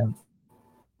 to.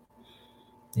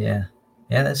 Yeah,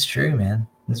 that's true, man.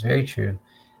 That's very true.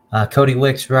 Cody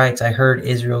Wicks writes, I heard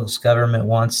Israel's government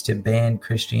wants to ban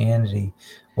Christianity.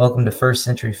 Welcome to first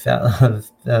century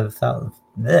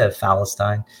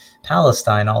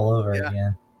Palestine all over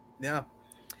again. Yeah,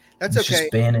 that's It's okay.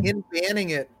 just banning. In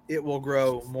banning it, it will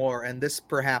grow more, and this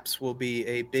perhaps will be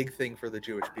a big thing for the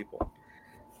Jewish people.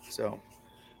 So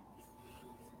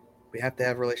we have to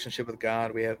have a relationship with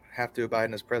God. We have to abide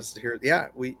in His presence here. Yeah,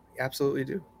 we absolutely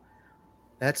do.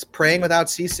 That's praying without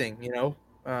ceasing.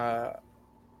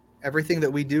 Everything that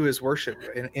we do is worship,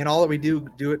 and all that we do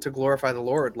it to glorify the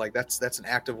Lord. Like that's an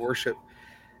act of worship,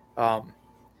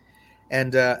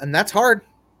 and that's hard.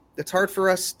 It's hard for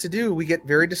us to do. We get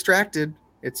very distracted.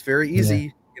 It's very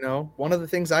easy. Yeah. One of the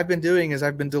things I've been doing is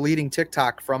I've been deleting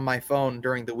TikTok from my phone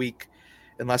during the week,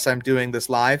 unless I'm doing this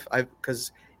live.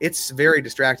 Because it's very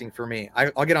distracting for me.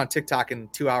 I'll get on TikTok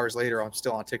and 2 hours later I'm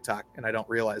still on TikTok and I don't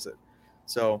realize it.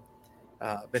 So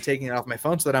I've been taking it off my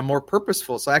phone so that I'm more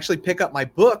purposeful. So I actually pick up my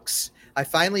books. I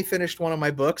finally finished one of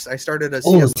my books. I started a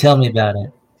CS. Tell me about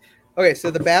it. Okay,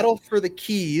 so The Battle for the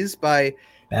Keys by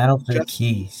the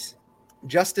Keys.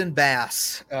 Justin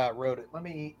Bass wrote it.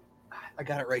 I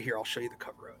got it right here. I'll show you the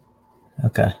cover of it.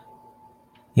 Okay.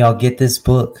 Y'all get this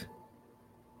book.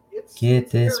 Get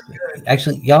this book.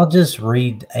 Actually, y'all just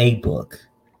read a book.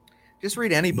 Just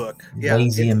read any book. Yeah.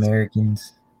 Lazy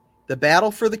Americans. The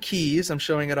Battle for the Keys. I'm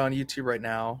showing it on YouTube right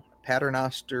now.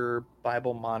 Paternoster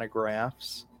Bible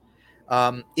Monographs.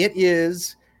 It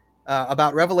is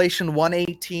about Revelation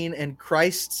 1:18 and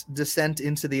Christ's descent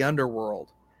into the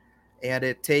underworld, and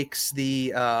it takes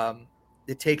a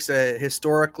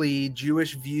historically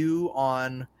Jewish view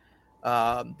on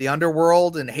the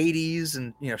underworld and Hades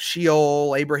and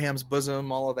Sheol, Abraham's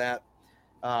bosom, all of that.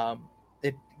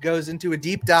 It goes into a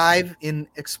deep dive in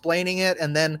explaining it,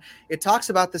 and then it talks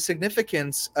about the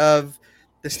significance of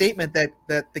the statement that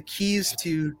the keys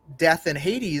to death and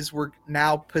Hades were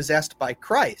now possessed by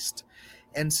Christ.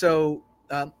 And so,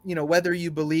 whether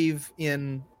you believe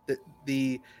in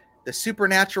the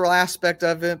supernatural aspect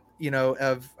of it,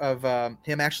 of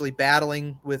him actually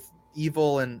battling with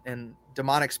evil and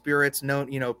demonic spirits, known,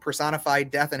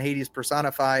 personified, death and Hades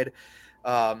personified.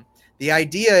 The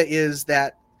idea is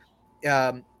that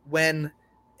when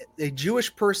a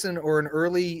Jewish person or an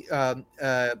early,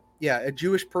 a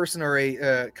Jewish person or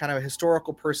a kind of a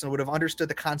historical person would have understood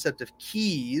the concept of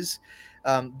keys.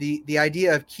 The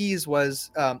idea of keys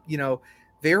was,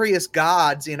 various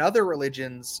gods in other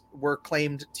religions were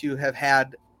claimed to have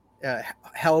had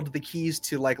held the keys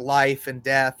to like life and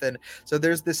death, and so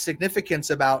there's this significance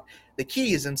about the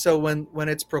keys. And so when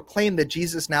it's proclaimed that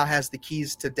Jesus now has the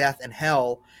keys to death and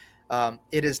hell,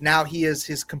 it is now he is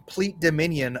his complete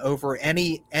dominion over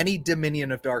any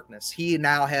dominion of darkness. He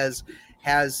now has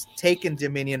taken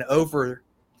dominion over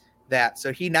that.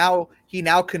 So he now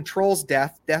controls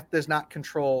death. Death does not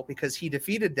control, because he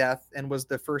defeated death and was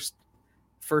the first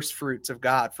fruits of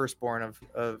God, firstborn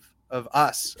of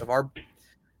us, of our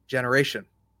generation.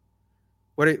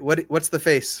 What's the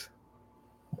face?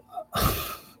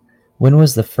 When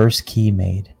was the first key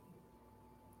made?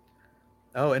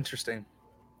 Oh, interesting.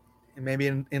 Maybe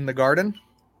in the garden?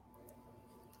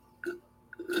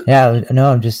 Yeah,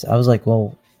 no, I was like,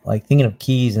 well, like thinking of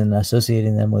keys and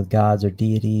associating them with gods or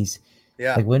deities.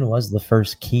 Yeah. Like, when was the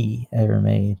first key ever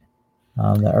made?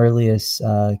 The earliest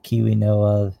key we know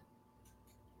of,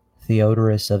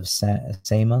 Theodorus of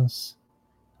Samos,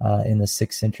 in the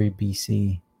 6th century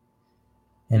BC,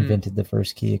 invented the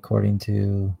first key, according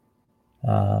to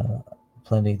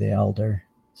Pliny the Elder.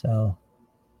 So,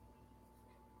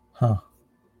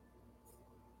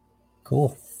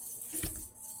 cool.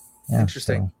 Yeah,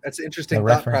 interesting. So that's interesting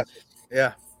thought process.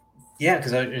 Yeah. Yeah,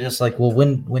 because I was just like, well,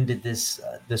 when did this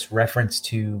reference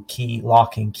to key,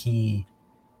 lock and key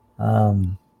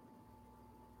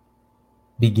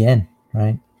begin,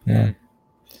 right? Yeah.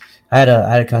 I had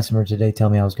a customer today tell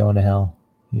me I was going to hell.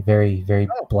 He very, very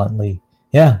bluntly.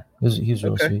 Yeah, he was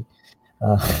really sweet.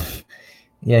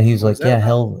 Yeah, he was like, yeah,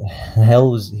 hell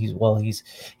was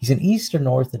he's an Eastern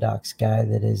Orthodox guy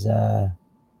that is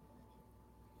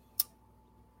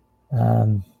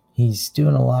he's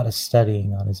doing a lot of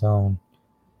studying on his own.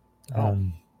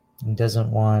 And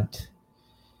doesn't want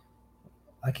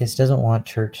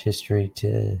church history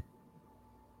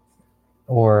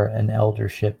or an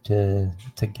eldership to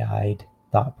guide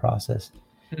thought process,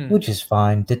 which is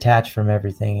fine. Detach from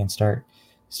everything and start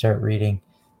reading.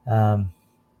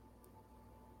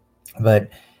 But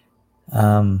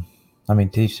I mean,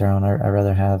 to each their own. I'd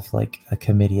rather have like a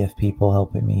committee of people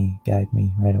helping me, guide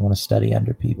me. Right? I want to study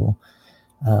under people.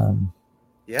 Um,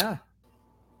 Yeah.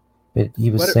 but he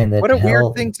was What saying that a weird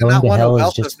hell, thing to going not to want a hell is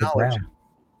wealth of just the knowledge. ground.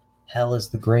 Hell is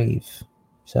the grave.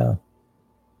 So,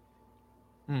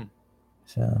 Hmm.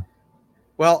 so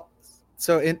Well,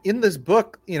 so in this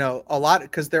book, a lot,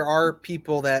 because there are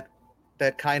people that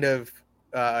kind of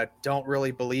don't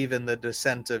really believe in the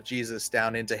descent of Jesus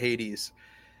down into Hades,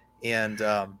 and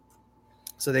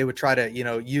so they would try to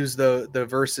use the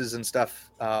verses and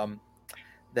stuff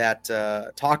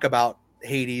that talk about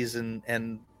Hades,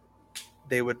 and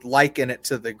they would liken it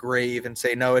to the grave and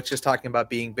say, no, it's just talking about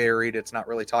being buried. It's not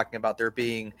really talking about there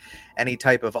being any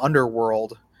type of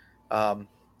underworld. Um,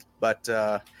 but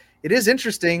it is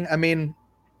interesting. I mean,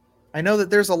 I know that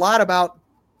there's a lot about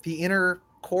the inner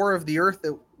core of the earth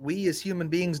that we as human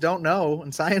beings don't know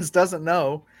and science doesn't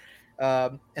know.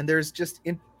 And there's just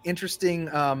interesting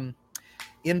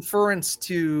inference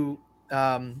to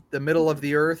the middle of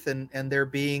the earth, and there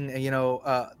being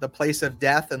the place of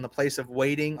death and the place of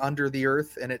waiting under the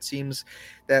earth. And it seems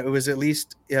that it was at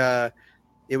least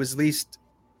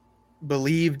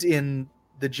believed in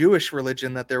the Jewish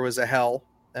religion that there was a hell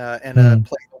and a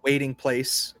waiting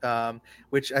place,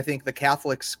 which I think the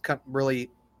Catholics really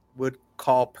would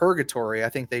call purgatory. I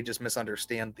think they just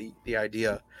misunderstand the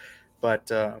idea. But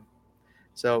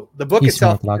so the book Eastern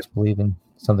itself, Orthodox believe in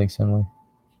something similar.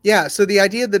 yeah. So the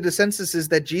idea of the descensus is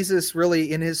that Jesus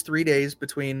really, in his 3 days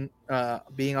between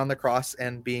being on the cross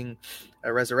and being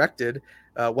resurrected,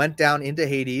 went down into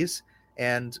Hades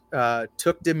and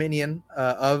took dominion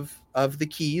of the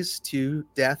keys to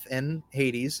death and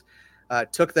Hades,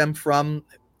 took them from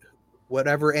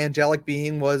whatever angelic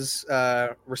being was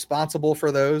responsible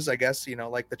for those. I guess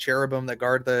like the cherubim that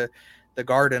guard the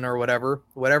garden or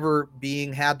whatever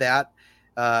being had that.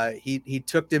 He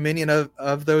took dominion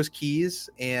of those keys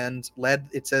and led.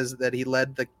 It says that he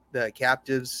led the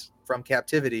captives from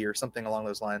captivity or something along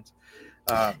those lines.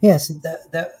 Yes,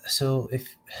 so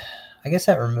if I guess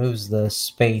that removes the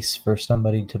space for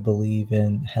somebody to believe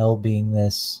in hell being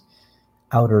this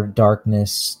outer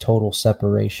darkness, total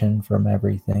separation from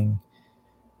everything.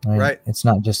 Right? Right. It's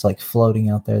not just like floating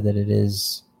out there; that it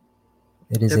is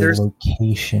Yeah, a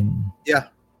location. yeah.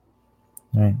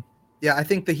 Right. Yeah, I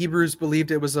think the Hebrews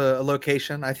believed it was a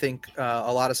location. I think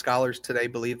a lot of scholars today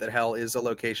believe that hell is a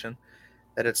location,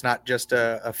 that it's not just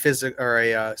a physical or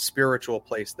a spiritual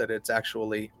place, that it's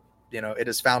actually, it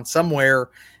is found somewhere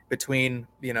between,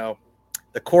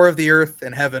 the core of the earth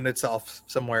and heaven itself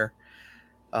somewhere.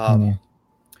 Yeah.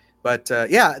 But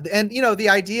yeah, and the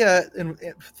idea and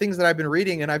things that I've been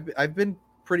reading, and I've been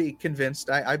pretty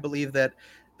convinced. I believe that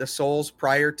the souls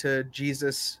prior to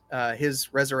Jesus,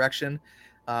 his resurrection,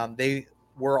 they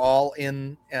were all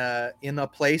in a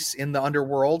place in the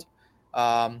underworld,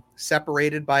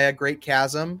 separated by a great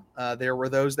chasm. There were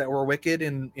those that were wicked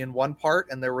in one part,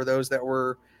 and there were those that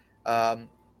were um,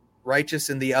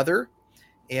 righteous in the other.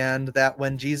 And that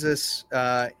when Jesus,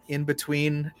 in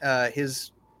between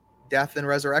his death and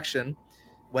resurrection,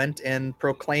 went and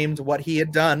proclaimed what he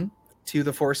had done to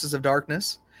the forces of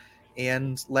darkness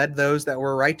and led those that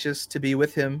were righteous to be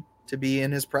with him, to be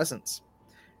in his presence.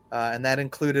 And that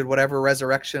included whatever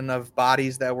resurrection of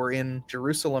bodies that were in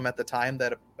Jerusalem at the time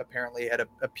that apparently had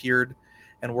appeared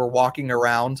and were walking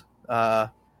around.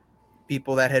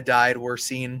 People that had died were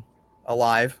seen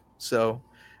alive. So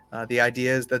the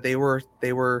idea is that they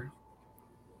were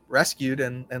rescued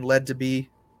and led to be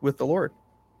with the Lord.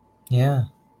 Yeah.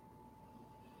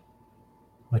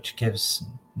 Which gives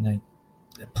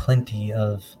plenty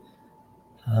of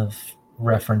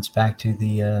reference back to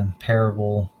the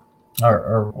parable,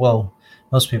 or well,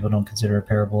 most people don't consider a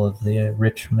parable of the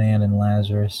rich man and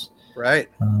Lazarus. Right.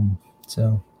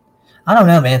 So I don't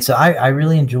know, man. So I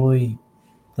really enjoy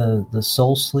the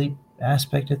soul sleep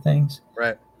aspect of things.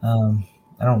 Right.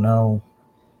 I don't know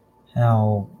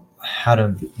how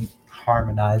to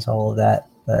harmonize all of that,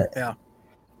 but Yeah.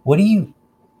 what do you?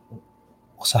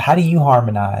 So how do you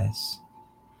harmonize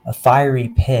a fiery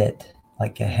pit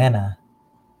like Gehenna?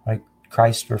 Like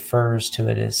Christ refers to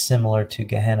it as similar to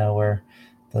Gehenna, where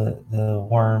the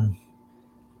worm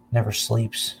never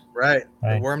sleeps. Right. The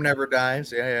Right. worm never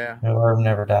dies. Yeah. Yeah. The worm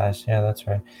never dies. Yeah, that's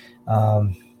right.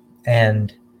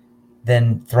 And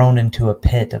then thrown into a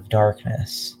pit of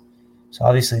darkness. So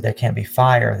obviously there can't be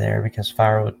fire there because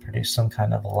fire would produce some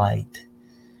kind of light.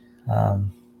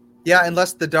 Yeah.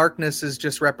 Unless the darkness is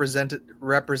just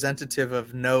representative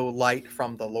of no light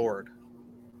from the Lord.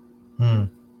 Hmm.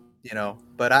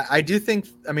 But I do think,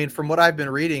 I mean, from what I've been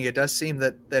reading, it does seem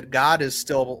that God is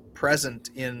still present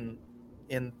in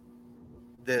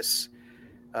this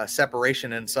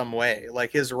separation in some way.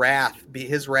 Like his wrath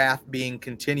being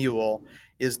continual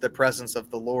is the presence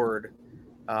of the Lord.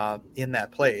 in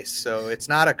that place. So it's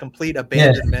not a complete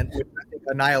abandonment, which I think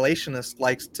annihilationists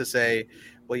likes to say,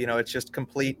 well, it's just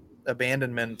complete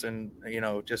abandonment and,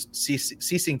 just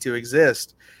ceasing to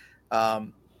exist.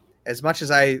 As much as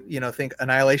I, think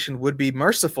annihilation would be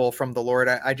merciful from the Lord,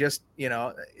 I just,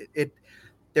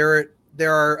 there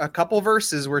are a couple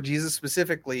verses where Jesus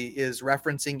specifically is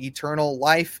referencing eternal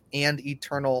life and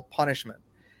eternal punishment.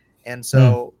 And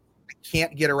so I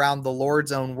can't get around the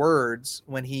Lord's own words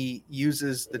when he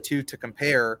uses the two to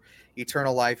compare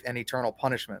eternal life and eternal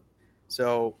punishment.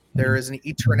 So there is an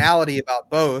eternality about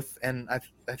both. And I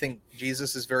think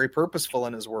Jesus is very purposeful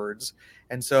in his words.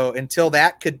 And so until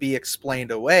that could be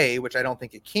explained away, which I don't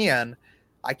think it can,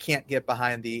 I can't get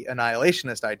behind the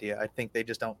annihilationist idea. I think they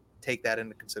just don't take that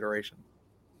into consideration.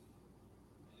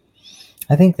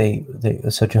 I think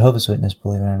so Jehovah's Witnesses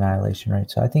believe in annihilation, right?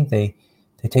 So I think they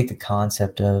take the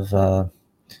concept of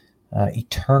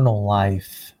eternal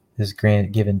life is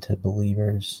given to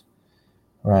believers,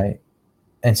 right?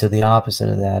 And so the opposite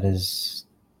of that is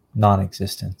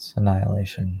non-existence,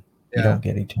 annihilation. Yeah. You don't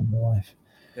get eternal life.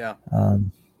 Yeah.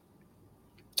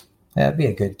 That'd be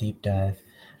a good deep dive.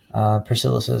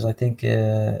 Priscilla says, I think,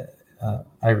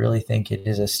 I really think it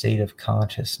is a state of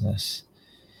consciousness.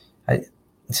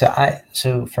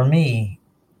 So for me,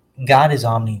 God is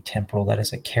omnitemporal. That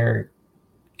is a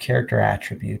character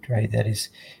attribute, right? That is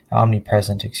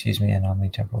omnipresent, and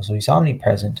omnitemporal. So he's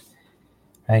omnipresent,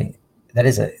 right?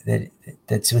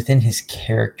 That's within his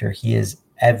character. He is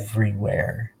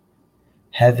everywhere.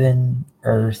 Heaven,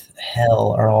 earth,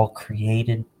 hell are all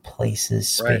created places,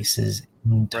 spaces,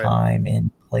 in time,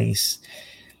 in place.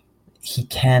 He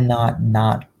cannot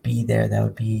not be there. That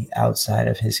would be outside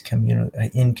of his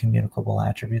incommunicable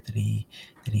attribute that he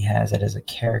has. That is a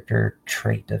character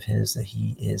trait of his, that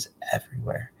he is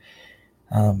everywhere.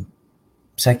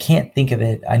 So I can't think of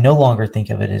it. I no longer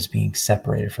think of it as being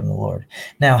separated from the Lord.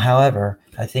 Now, however,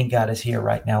 I think God is here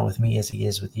right now with me as he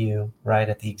is with you, right,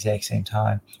 at the exact same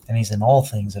time. And he's in all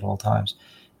things at all times,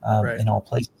 in all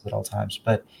places at all times.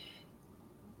 But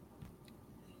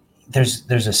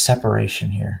there's a separation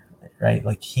here, right?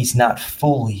 Like he's not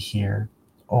fully here,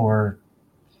 or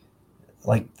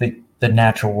like the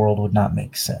natural world would not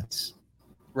make sense.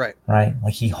 Right.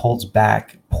 Like he holds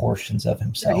back portions of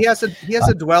himself. Yeah, he has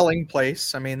a dwelling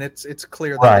place. I mean, it's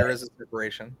clear that there is a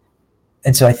separation.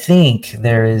 And so I think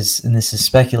there is, and this is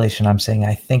speculation. I'm saying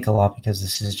I think a lot because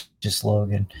this is just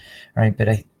Logan, right? But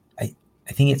I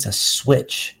think it's a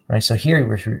switch, right? So here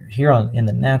in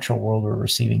the natural world, we're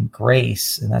receiving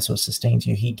grace, and that's what sustains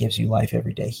you. He gives you life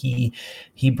every day.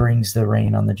 He brings the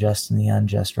rain on the just and the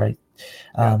unjust, right?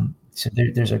 So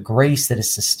there's a grace that is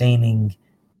sustaining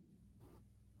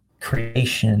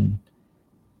creation,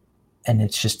 and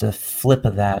it's just a flip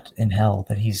of that in hell,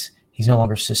 that he's no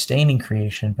longer sustaining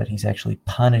creation, but he's actually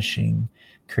punishing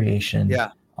creation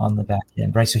on the back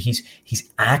end, right? So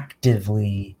he's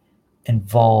actively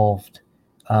involved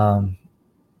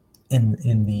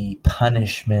in the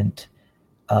punishment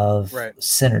of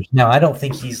sinners. Now, I don't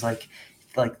think he's like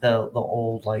the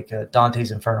old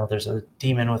Dante's Inferno. There's a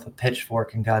demon with a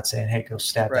pitchfork, and God saying, "Hey, go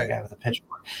stab that guy with a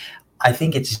pitchfork." I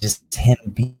think it's just him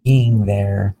being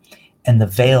there, and the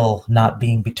veil not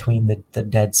being between the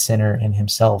dead sinner and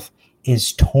himself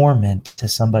is torment to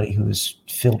somebody who is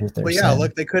filled with their sin. Well,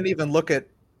 look, they couldn't even look at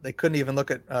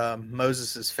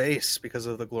Moses's face because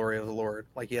of the glory of the Lord.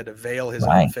 Like he had to veil his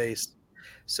own face.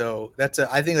 So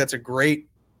I think that's a great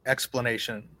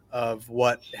explanation of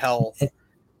what hell could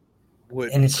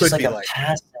be like.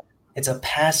 It's a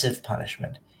passive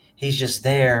punishment. He's just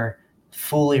there,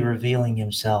 fully revealing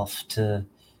himself to,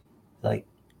 like,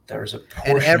 there's a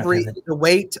portion and the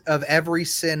weight of every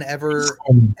sin ever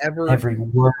every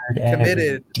word committed,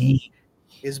 every deed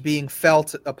is being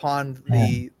felt upon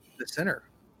the sinner.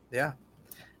 Yeah,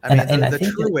 I mean the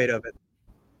true weight of it.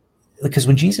 Because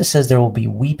when Jesus says there will be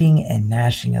weeping and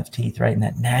gnashing of teeth, right? And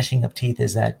that gnashing of teeth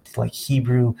is that like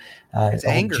Hebrew,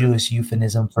 old Jewish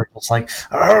euphemism for it's like,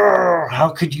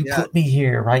 how could you put me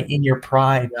here, right? In your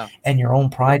pride, and your own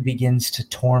pride begins to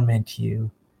torment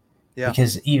you. Yeah.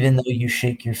 Because even though you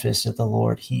shake your fist at the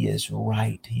Lord, he is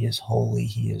right, he is holy,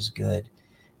 he is good.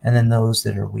 And then those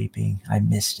that are weeping, I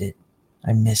missed it.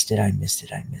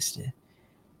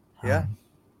 Yeah.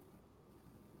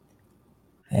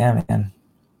 Yeah, man.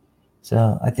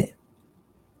 So I think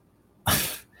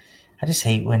I just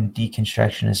hate when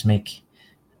deconstructionists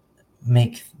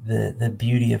make the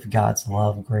beauty of God's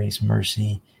love, grace,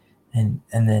 mercy, and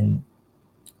then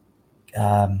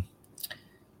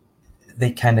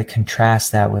they kind of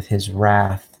contrast that with his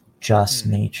wrath, just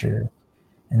nature,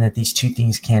 and that these two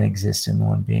things can't exist in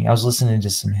one being. I was listening to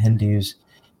some Hindus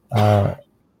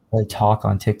really talk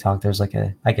on TikTok. There's like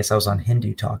I guess I was on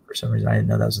Hindu Talk for some reason. I didn't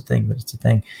know that was a thing, but it's a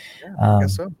thing. Yeah, I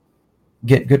guess so.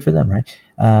 Good for them, right?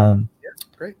 Yeah,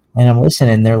 great. And I'm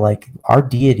listening, and they're like, our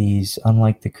deities,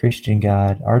 unlike the Christian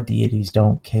God, our deities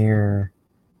don't care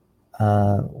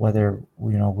whether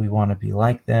we want to be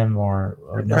like them or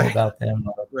know Right. about them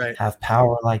or Right. have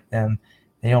power like them.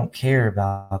 They don't care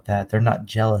about that. They're not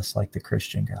jealous like the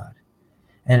Christian God.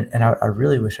 And I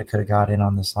really wish I could have got in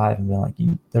on this live and been like,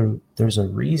 there's a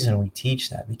reason we teach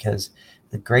that, because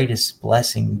the greatest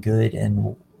blessing, good,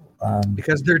 and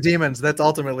because they're demons. That's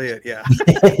ultimately it. Yeah.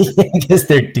 because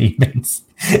they're demons.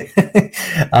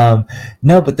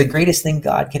 No, but the greatest thing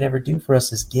God could ever do for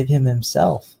us is give him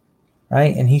himself,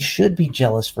 right? And he should be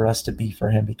jealous for us to be for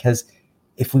him, because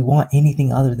if we want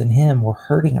anything other than him, we're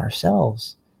hurting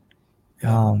ourselves.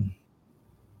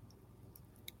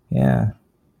 Yeah.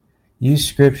 Use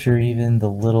scripture, even the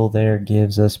little there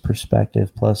gives us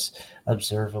perspective plus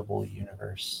observable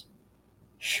universe.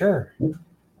 Sure.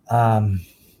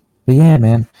 But yeah,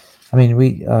 man. I mean,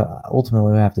 we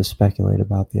ultimately we have to speculate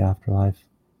about the afterlife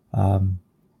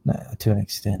to an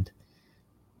extent.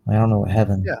 I don't know what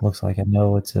heaven looks like. I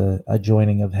know it's a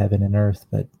joining of heaven and earth,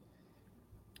 but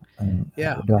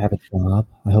do I have a job?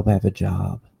 I hope I have a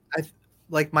job.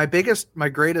 My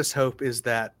greatest hope is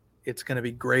that it's going to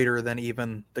be greater than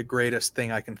even the greatest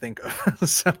thing I can think of.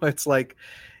 So it's like,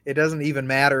 it doesn't even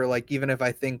matter. Like, even if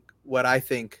I think what I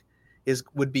think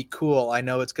would be cool, I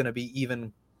know it's going to be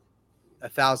even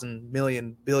 1,000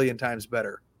 million billion times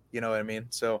better. You know what I mean?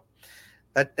 So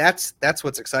that's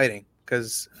what's exciting,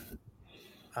 because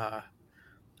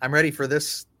I'm ready for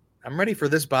this. I'm ready for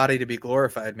this body to be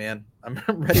glorified, man. I'm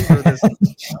ready for this.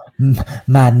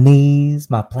 My knees,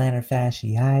 my plantar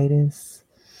fasciitis.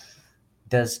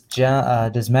 Does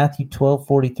Matthew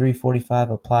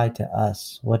 12:43-45 apply to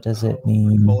us? What does it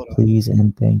mean? Please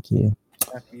and thank you.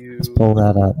 Matthew, let's pull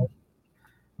that up.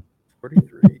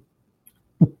 43.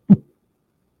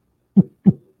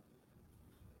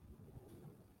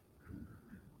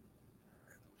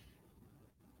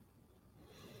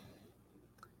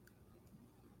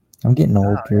 I'm getting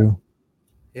old, Drew.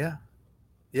 Yeah.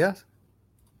 Yes.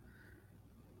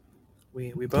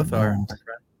 We both are, my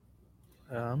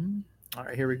friend. All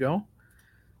right, here we go.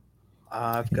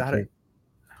 I've got it.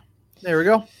 There we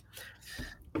go.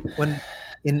 When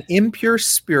an impure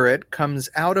spirit comes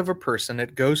out of a person,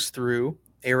 it goes through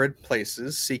arid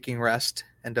places seeking rest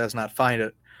and does not find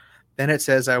it. Then it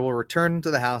says, I will return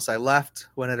to the house I left.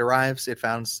 When it arrives, it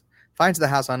finds the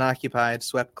house unoccupied,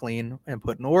 swept clean, and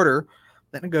put in order.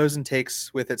 Then it goes and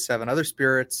takes with it 7 other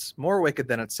spirits, more wicked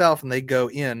than itself, and they go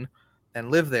in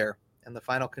and live there. And the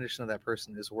final condition of that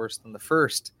person is worse than the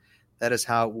first. That is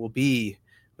how it will be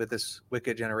with this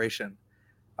wicked generation.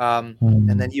 And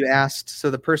then you asked, so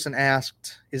the person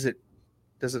asked, does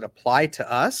it apply to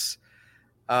us?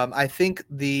 I think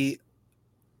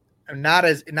not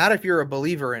if you're a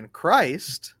believer in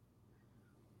Christ,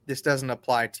 this doesn't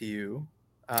apply to you.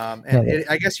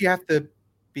 I guess you have to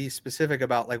be specific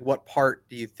about, like, what part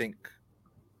do you think?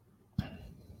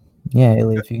 Yeah,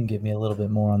 Ilya, if you can give me a little bit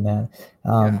more on that.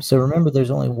 So remember,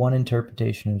 there's only one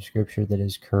interpretation of Scripture that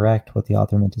is correct. What the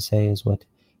author meant to say is what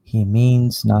he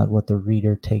means, not what the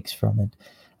reader takes from it.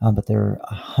 But there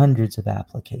are hundreds of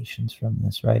applications from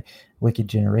this, right? Wicked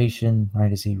generation,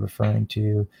 right? Is he referring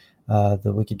to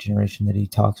the wicked generation that he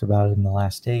talks about in the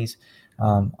last days?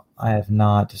 I have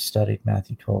not studied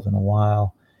Matthew 12 in a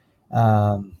while.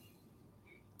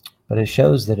 But it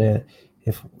shows that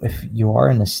if you are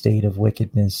in a state of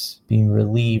wickedness, being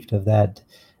relieved of that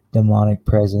demonic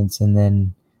presence and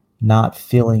then not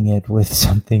filling it with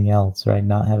something else, right?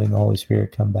 Not having the Holy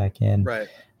Spirit come back in, right,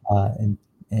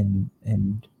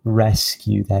 and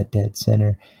rescue that dead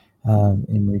sinner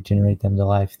and regenerate them to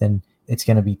life, then it's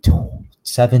going to be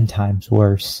 7 times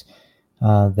worse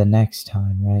the next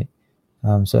time, right?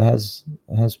 So it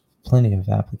has plenty of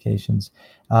applications.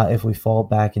 If we fall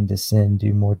back into sin,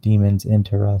 do more demons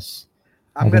enter us?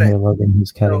 I can hear Logan,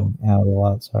 who's cutting out a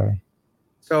lot. Sorry.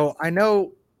 So I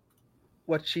know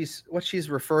what she's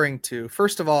referring to.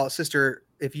 First of all, sister,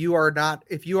 if you are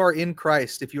in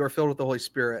Christ, if you are filled with the Holy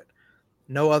Spirit,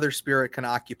 no other spirit can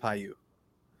occupy you.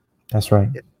 That's right.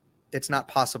 It's not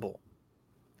possible.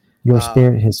 Your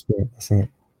spirit, his spirit. That's it.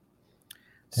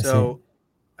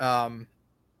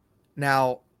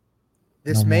 Now,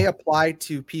 this may apply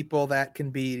to people that can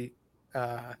be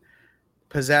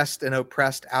possessed and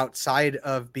oppressed outside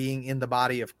of being in the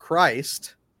body of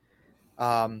Christ.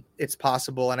 It's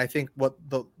possible. And I think what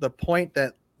the point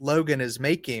that Logan is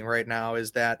making right now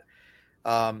is that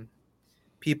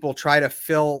people try to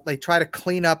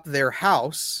clean up their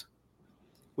house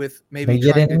with maybe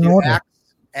trying to do acts.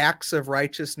 acts of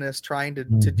righteousness, trying to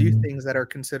do things that are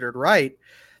considered right,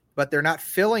 but they're not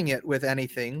filling it with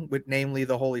anything, with namely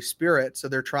the Holy Spirit. So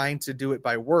they're trying to do it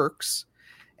by works.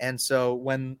 And so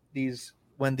when these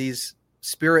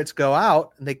spirits go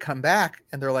out and they come back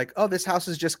and they're like, oh, this house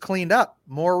is just cleaned up,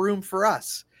 more room for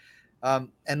us.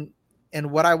 And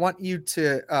what I want you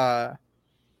to,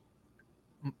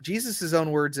 Jesus'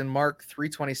 own words in Mark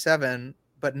 3:27,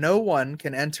 but no one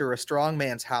can enter a strong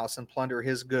man's house and plunder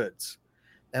his goods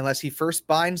unless he first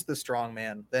binds the strong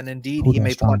man, then indeed he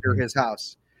may plunder his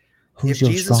house. If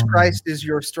Jesus Christ is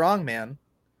your strong man,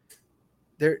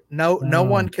 no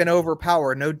one can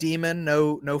overpower, no demon,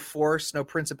 no force, no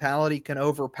principality can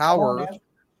overpower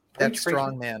that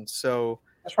strong man. So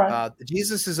that's right.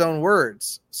 Jesus' own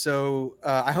words. So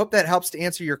I hope that helps to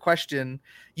answer your question.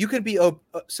 You could be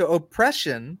so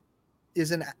oppression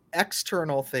is an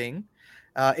external thing.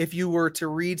 If you were to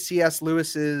read C.S.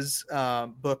 Lewis's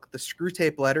book, The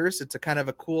Screwtape Letters, it's a kind of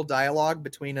a cool dialogue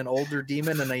between an older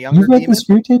demon and a younger demon. You read The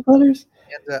Screwtape Letters?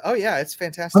 And, oh yeah, it's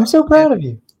fantastic. I'm so proud of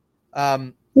you.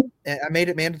 And I made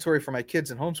it mandatory for my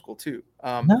kids in homeschool too.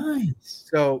 Nice.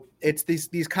 So it's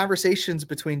these conversations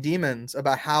between demons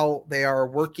about how they are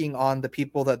working on the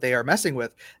people that they are messing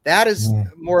with. That is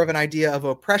more of an idea of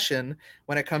oppression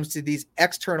when it comes to these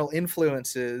external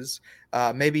influences,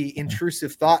 maybe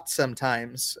intrusive thoughts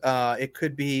sometimes. It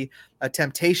could be a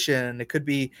temptation. It could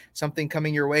be something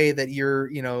coming your way that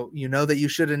you know that you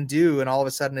shouldn't do, and all of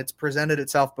a sudden it's presented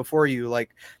itself before you.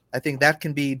 Like, I think that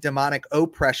can be demonic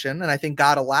oppression, and I think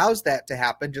God allows that to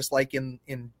happen, just like in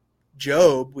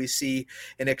Job, we see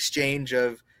an exchange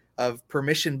of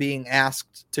permission being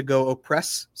asked to go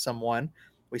oppress someone.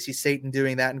 We see Satan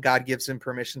doing that, and God gives him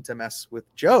permission to mess with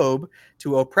Job,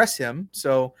 to oppress him.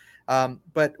 So,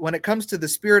 but when it comes to the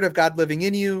Spirit of God living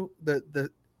in you, the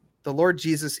Lord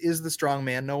Jesus is the strong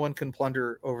man. No one can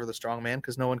plunder over the strong man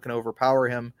because no one can overpower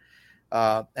him.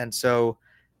 And so,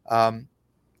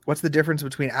 what's the difference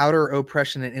between outer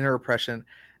oppression and inner oppression?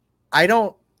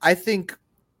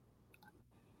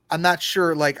 I'm not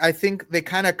sure. Like, I think they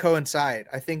kind of coincide.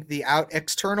 I think the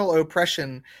external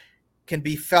oppression can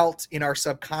be felt in our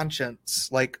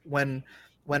subconscious. Like when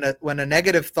a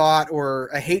negative thought or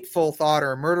a hateful thought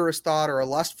or a murderous thought or a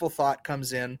lustful thought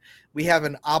comes in, we have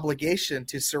an obligation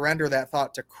to surrender that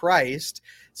thought to Christ.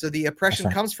 So the oppression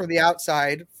comes from the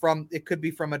outside, it could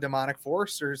be from a demonic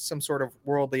force or some sort of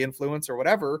worldly influence or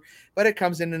whatever, but it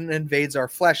comes in and invades our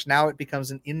flesh. Now it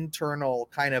becomes an internal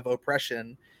kind of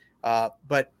oppression.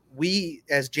 But we,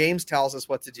 as James tells us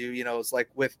what to do, it's like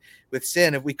with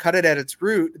sin, if we cut it at its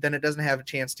root, then it doesn't have a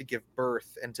chance to give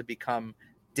birth and to become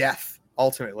death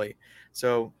ultimately.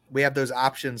 So we have those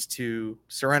options to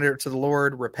surrender to the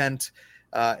Lord, repent,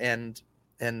 and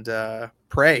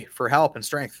pray for help and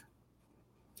strength.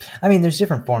 I mean, there's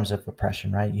different forms of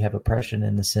oppression, right? You have oppression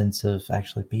in the sense of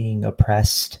actually being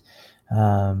oppressed.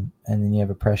 And then you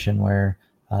have oppression where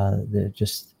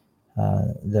the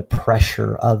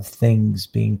pressure of things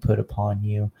being put upon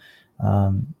you.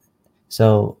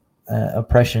 So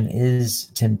oppression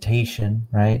is temptation,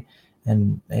 right?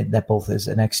 And that both is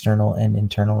an external and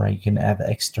internal, right? You can have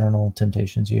external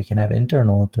temptations, you can have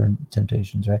internal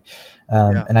temptations, right?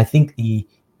 And I think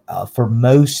for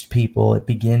most people, it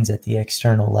begins at the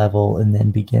external level and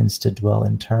then begins to dwell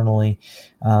internally.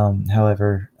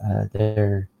 However, I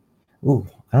don't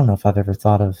know if I've ever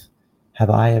thought of, have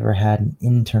I ever had an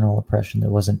internal oppression that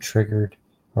wasn't triggered,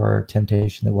 or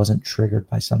temptation that wasn't triggered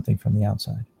by something from the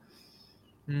outside?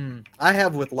 I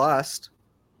have with lust.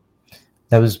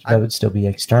 That would still be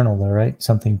external though, right?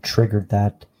 Something triggered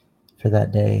that for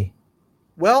that day.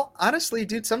 Well, honestly,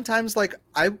 dude, sometimes like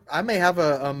I may have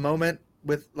a moment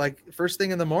with like first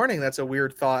thing in the morning that's a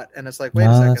weird thought, and it's like, wait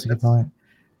a second. That's a good point.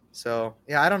 So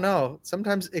yeah, I don't know.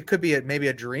 Sometimes it could be maybe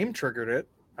a dream triggered it.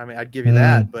 I mean, I'd give you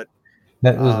that, but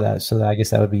that was that. So I guess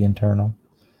that would be internal.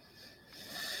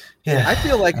 Yeah, I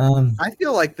feel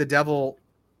like the devil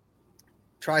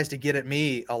tries to get at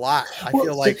me a lot. I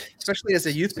feel like, especially as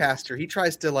a youth pastor, he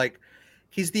tries to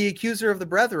he's the accuser of the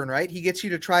brethren, right? He gets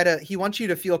you to he wants you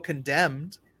to feel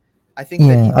condemned. I think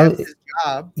that's his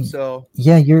job. So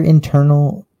yeah, your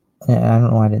internal, I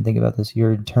don't know why I didn't think about this.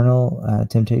 Your internal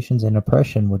temptations and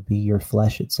oppression would be your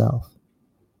flesh itself.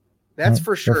 That's right?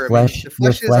 For sure. The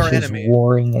flesh is our enemy.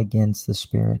 Warring against the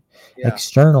spirit. Yeah.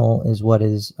 External is what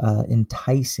is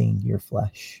enticing your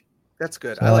flesh. That's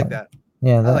good. So, I like that.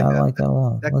 Yeah, I like that a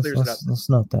lot. That clears it up. Let's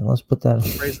note that. Let's put that.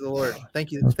 Praise the Lord.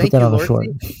 Thank you. Let's Thank put that you, on Lord. A short.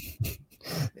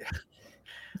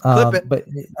 Clip it. But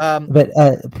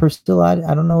Priscilla,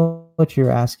 I don't know what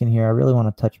you're asking here. I really want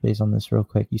to touch base on this real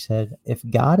quick. You said, if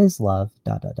God is love, ...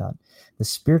 the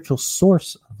spiritual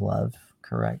source of love,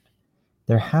 correct,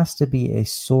 there has to be a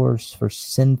source for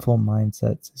sinful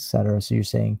mindsets, etc. So you're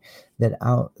saying that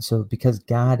so because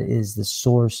God is the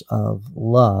source of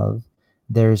love,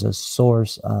 there's a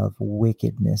source of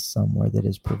wickedness somewhere that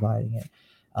is providing it.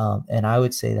 And I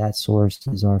would say that source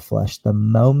is our flesh. The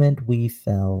moment we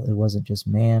fell, it wasn't just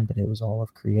man, but it was all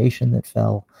of creation that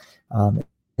fell.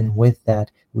 And with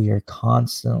that, we are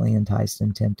constantly enticed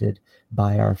and tempted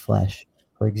by our flesh.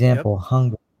 For example,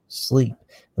 hunger, sleep.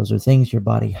 Those are things your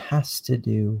body has to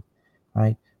do,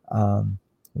 right?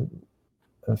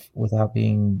 Without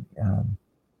being,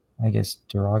 I guess,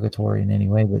 derogatory in any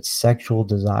way, but sexual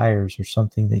desires are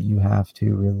something that you have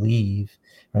to relieve,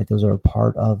 right? Those are a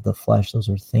part of the flesh. Those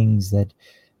are things that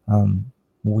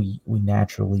we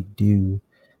naturally do.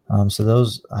 So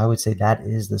those, I would say, that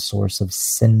is the source of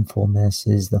sinfulness,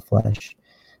 is the flesh.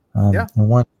 And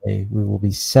one day we will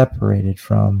be separated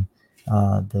from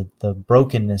the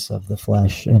brokenness of the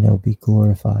flesh, and it'll be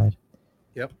glorified.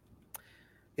 Yep.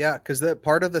 Yeah, because the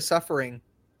part of the suffering,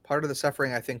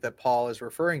 I think that Paul is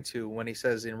referring to when he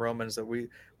says in Romans that we're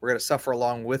going to suffer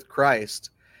along with Christ.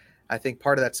 I think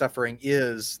part of that suffering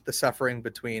is the suffering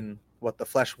between what the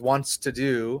flesh wants to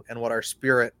do and what our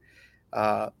spirit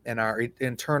and our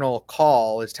internal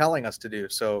call is telling us to do.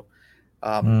 So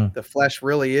the flesh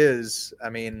really is, I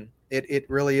mean, it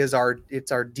really is our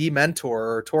dementor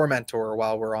or tormentor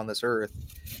while we're on this earth,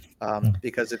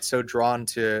 because it's so drawn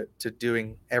to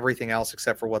doing everything else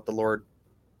except for what the Lord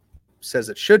says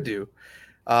it should do.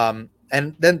 And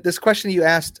then this question you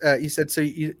asked, you said, so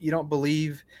you don't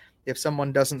believe if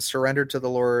someone doesn't surrender to the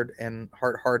Lord and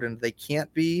heart hardened, they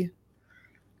can't be.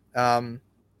 I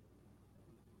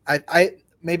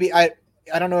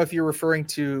don't know if you're referring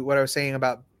to what I was saying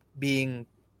about being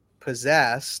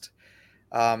possessed.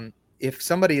 If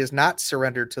somebody is not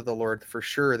surrendered to the Lord, for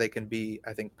sure they can be,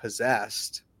 I think,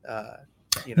 possessed.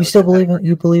 You still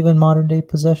believe in modern day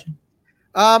possession?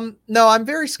 No, I'm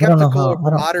very skeptical of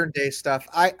modern day stuff.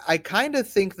 I kind of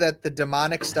think that the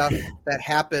demonic stuff that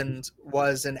happened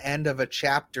was an end of a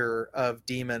chapter of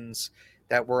demons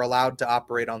that were allowed to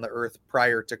operate on the earth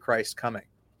prior to Christ coming.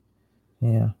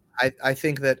 Yeah. I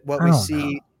think that what we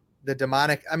see, the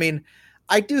demonic, I mean,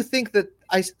 I do think that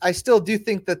I still do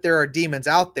think that there are demons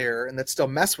out there and that still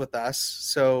mess with us.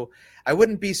 So I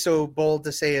wouldn't be so bold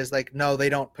to say as like, no, they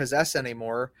don't possess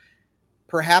anymore.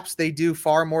 Perhaps they do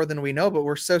far more than we know, but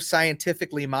we're so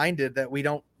scientifically minded that we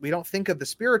don't think of the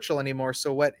spiritual anymore.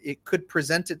 So what it could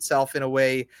present itself in a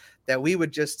way that we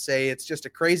would just say it's just a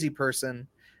crazy person,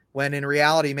 when in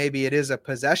reality, maybe it is a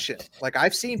possession. Like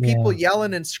I've seen people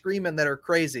yelling and screaming that are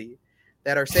crazy,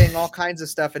 that are saying all kinds of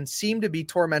stuff and seem to be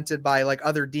tormented by like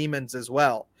other demons as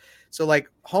well. So like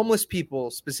homeless people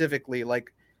specifically,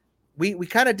 like we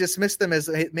kind of dismiss them as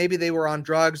maybe they were on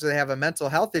drugs or they have a mental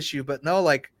health issue, but no,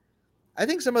 like I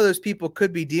think some of those people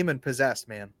could be demon possessed,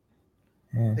 man.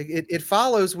 Yeah. It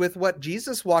follows with what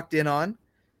Jesus walked in on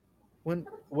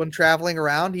when traveling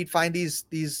around. He'd find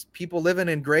these people living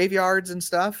in graveyards and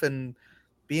stuff and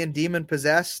being demon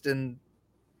possessed and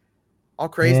all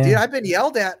crazy. Yeah. Dude, I've been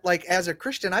yelled at, like as a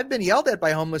Christian, I've been yelled at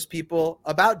by homeless people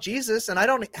about Jesus, and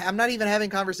I'm not even having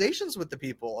conversations with the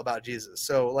people about Jesus.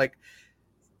 So like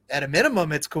at a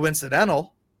minimum, it's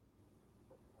coincidental.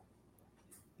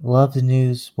 Love the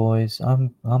news, boys.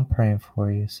 I'm praying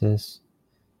for you, sis.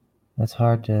 That's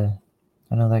hard to,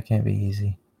 I know that can't be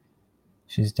easy.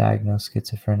 She's diagnosed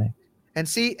schizophrenic. And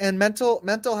see, and mental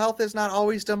health is not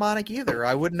always demonic either.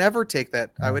 I would never take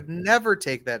that. I would never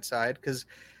take that side, because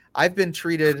I've been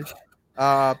treated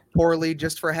poorly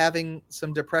just for having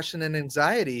some depression and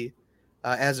anxiety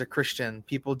as a Christian.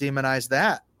 People demonize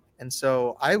that. And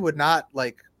so I would not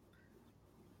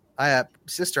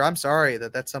sister, I'm sorry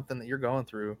that that's something that you're going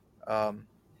through.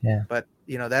 But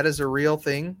that is a real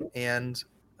thing. And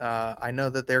I know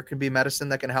that there can be medicine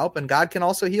that can help, and God can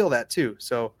also heal that too.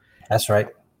 So that's right.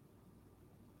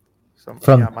 So,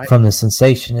 from the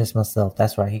sensationist myself,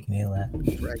 that's right. He can heal that.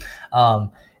 Right.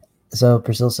 So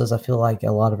Priscilla says, I feel like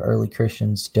a lot of early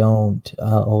Christians don't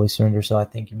always surrender. So I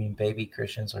think you mean baby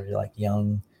Christians, or like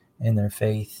young in their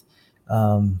faith.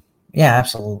 Yeah,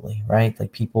 absolutely. Right.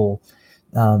 Like people,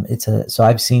 so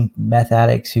I've seen meth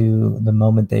addicts who, the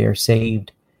moment they are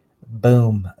saved,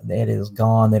 boom, it is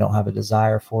gone. They don't have a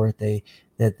desire for it.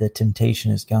 The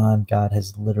temptation is gone. God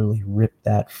has literally ripped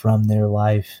that from their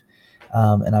life.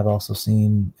 And I've also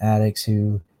seen addicts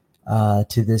who,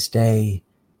 to this day,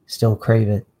 still crave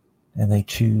it, and they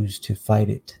choose to fight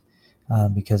it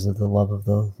because of the love of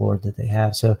the Lord that they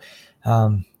have. So,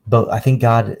 but I think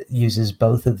God uses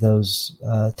both of those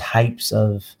types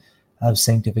of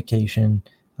sanctification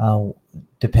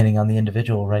depending on the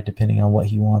individual, right? Depending on what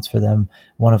he wants for them.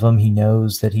 One of them, he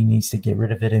knows that he needs to get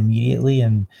rid of it immediately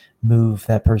and move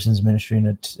that person's ministry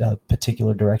in a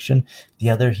particular direction.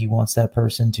 The other, he wants that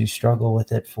person to struggle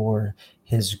with it for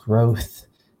his growth,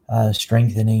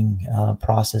 strengthening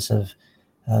process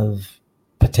of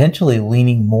potentially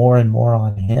leaning more and more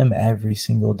on him every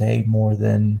single day, more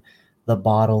than the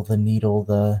bottle, the needle,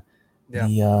 the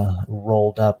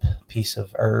rolled up piece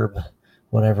of herb,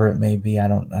 whatever it may be. I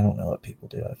don't know what people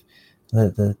do.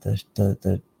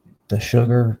 The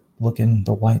sugar looking,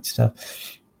 the white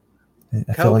stuff.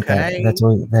 I feel like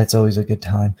that's always a good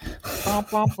time. Bum,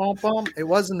 bum, bum, bum. It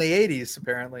was in the 80s,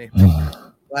 apparently.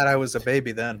 Glad I was a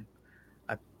baby then.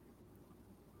 I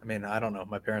mean, I don't know.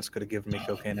 My parents could have given me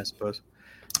cocaine, I suppose,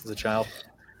 as a child.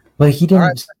 But he didn't.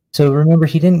 Right. So remember,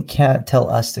 he didn't tell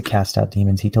us to cast out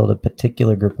demons. He told a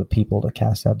particular group of people to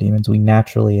cast out demons. We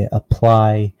naturally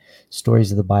apply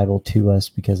stories of the Bible to us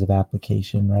because of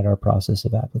application, right? Our process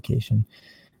of application.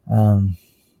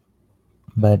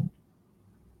 But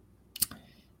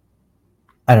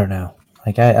I don't know.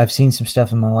 Like I've seen some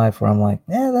stuff in my life where I'm like,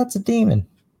 yeah, that's a demon,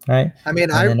 right? I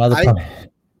mean,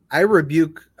 I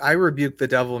rebuke the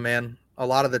devil, man. A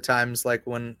lot of the times, like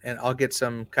and I'll get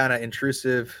some kind of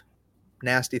intrusive,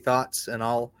 nasty thoughts, and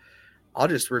I'll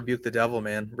just rebuke the devil,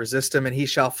 man. Resist him and he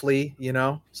shall flee,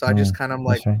 So I just kind of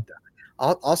like, right.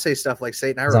 I'll say stuff like,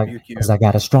 Satan, I rebuke you. Because I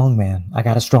got a strong man.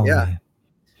 Man.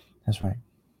 That's right.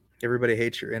 Everybody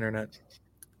hates your internet.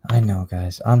 I know,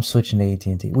 guys. I'm switching to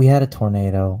AT&T. We had a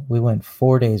tornado. We went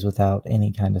 4 days without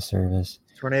any kind of service.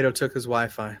 Tornado took his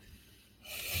Wi-Fi.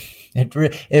 It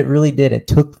really did. It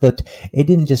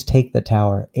didn't just take the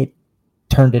tower. It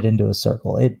turned it into a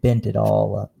circle. It bent it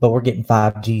all up. But we're getting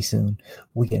 5G soon.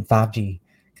 We get 5G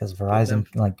because Verizon,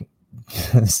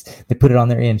 they put it on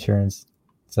their insurance.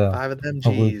 So 5 of them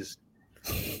G's.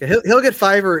 He'll get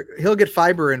fiber. He'll get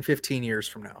fiber in 15 years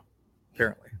from now.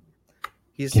 Apparently,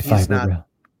 he's not.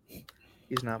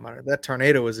 He's not modern. That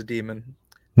tornado was a demon.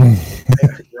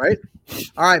 Right?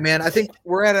 All right, man. I think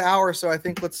we're at an hour, so I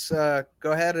think let's go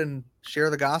ahead and share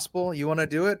the gospel. You want to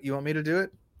do it? You want me to do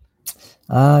it?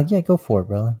 Yeah, go for it,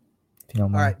 brother. If you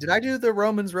don't mind. All right. Did I do the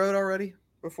Romans Road already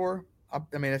before?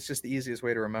 I mean, it's just the easiest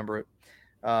way to remember it.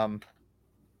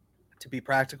 To be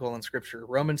practical in Scripture,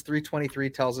 Romans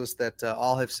 3:23 tells us that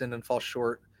all have sinned and fall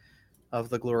short of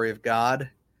the glory of God.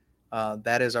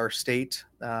 That is our state.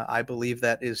 I believe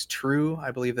that is true.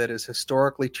 I believe that is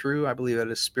historically true. I believe that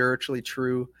is spiritually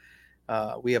true.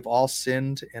 We have all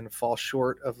sinned and fall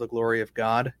short of the glory of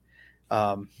God.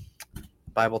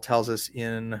 Bible tells us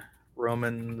in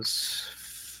Romans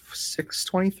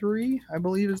 6:23, I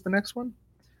believe is the next one.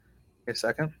 Wait a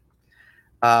second.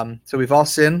 So we've all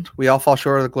sinned. We all fall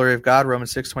short of the glory of God.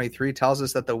 Romans 6:23 tells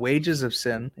us that the wages of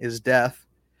sin is death.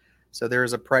 So there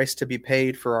is a price to be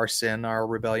paid for our sin, our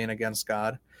rebellion against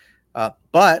God.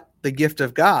 But the gift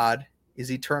of God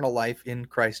is eternal life in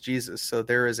Christ Jesus. So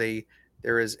there is an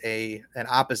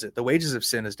opposite. The wages of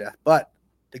sin is death, but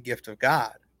the gift of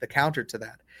God, the counter to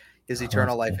that, is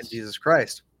eternal life in Jesus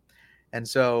Christ. And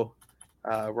so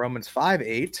Romans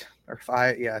 5:8 or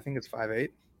 5, I think it's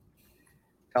 5:8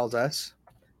 tells us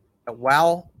that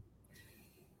while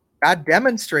God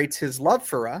demonstrates his love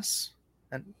for us,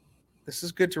 and this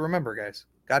is good to remember, guys.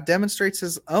 God demonstrates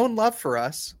his own love for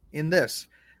us in this.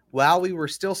 While we were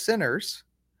still sinners,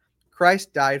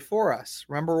 Christ died for us.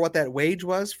 Remember what that wage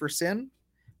was for sin?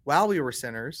 While we were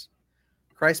sinners,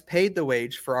 Christ paid the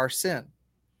wage for our sin.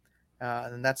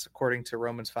 And that's according to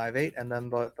Romans 5:8. And then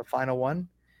the final one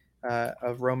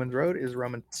of Romans Road is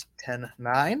Romans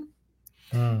 10:9.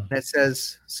 And it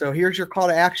says, so here's your call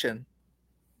to action.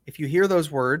 If you hear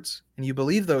those words and you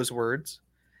believe those words,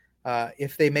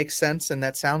 if they make sense and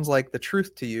that sounds like the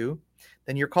truth to you,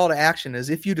 then your call to action is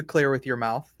if you declare with your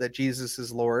mouth that Jesus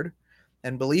is Lord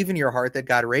and believe in your heart that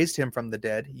God raised him from the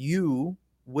dead, you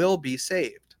will be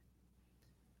saved.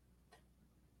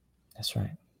 That's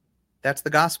right. That's the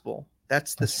gospel.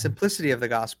 That's the simplicity of the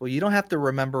gospel. You don't have to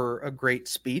remember a great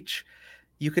speech.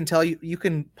 You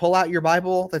can pull out your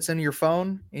Bible that's in your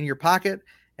phone, in your pocket,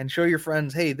 and show your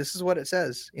friends, hey, this is what it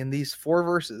says in these 4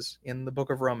 verses in the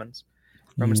book of Romans.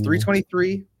 Romans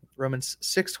 3:23, Romans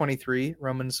 6:23,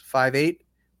 Romans 5:8,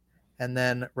 and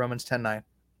then Romans 10:9.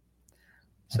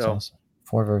 So awesome.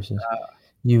 4 verses.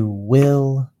 You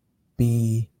will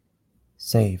be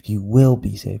saved. You will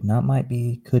be saved. Not might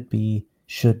be, could be,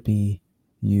 should be.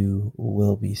 You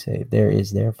will be saved. There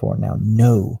is therefore now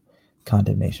no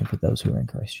condemnation for those who are in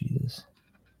Christ Jesus.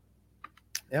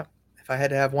 Yep. If I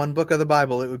had to have one book of the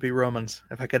Bible, it would be Romans.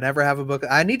 If I could never have a book,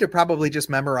 I need to probably just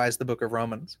memorize the book of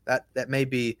Romans. That may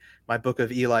be my book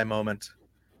of Eli moment.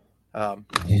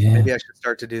 Maybe I should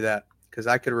start to do that, because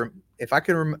I could if I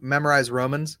could memorize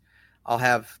Romans, I'll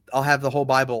have the whole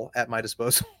Bible at my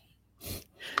disposal.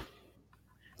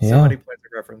 So many points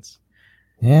of reference.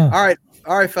 Yeah.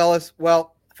 All right, fellas.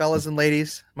 Well, fellas and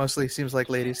ladies, mostly seems like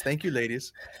ladies. Thank you,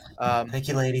 ladies. Thank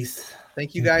you, ladies.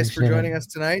 Thank you guys for joining us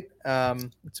tonight.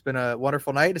 It's been a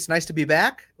wonderful night. It's nice to be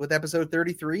back with episode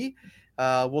 33.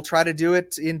 We'll try to do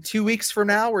it in 2 weeks from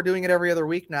now. We're doing it every other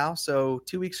week now, so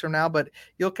 2 weeks from now, but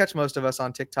you'll catch most of us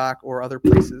on TikTok or other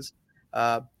places.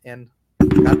 And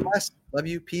God bless. Love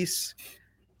you. Peace.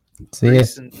 See ya.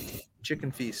 And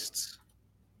chicken feasts.